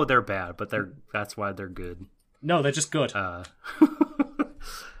 No, they're bad, but that's why they're good. No, they're just good.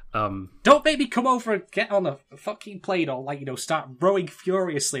 Don't make me come over and get on a fucking plane or, start rowing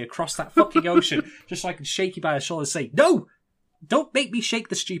furiously across that fucking ocean just so I can shake you by the shoulder and say, no! Don't make me shake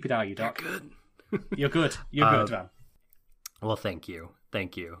the stupid eye, you Doc. You're good. You're good. You're good, man. Well, thank you.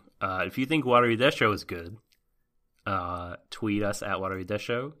 Thank you. If you think Watery Desho is good, tweet us at Watery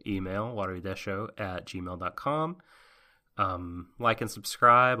Desho, email waterydesho@gmail.com. Like and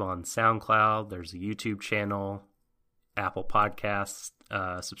subscribe on SoundCloud. There's a YouTube channel, Apple Podcasts,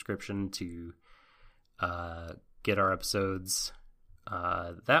 subscription to get our episodes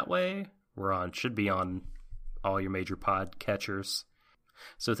that way. Should be on all your major podcatchers.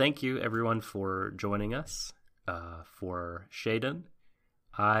 So thank you everyone for joining us. For Shaden,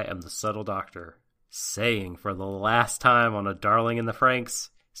 I am the Subtle Doctor, saying for the last time on a Darling in the Franxx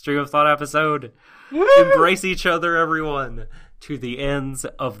Stream of Thought episode, woo! Embrace each other, everyone, to the ends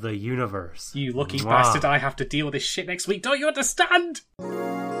of the universe. You lucky bastard, I have to deal with this shit next week, don't you understand?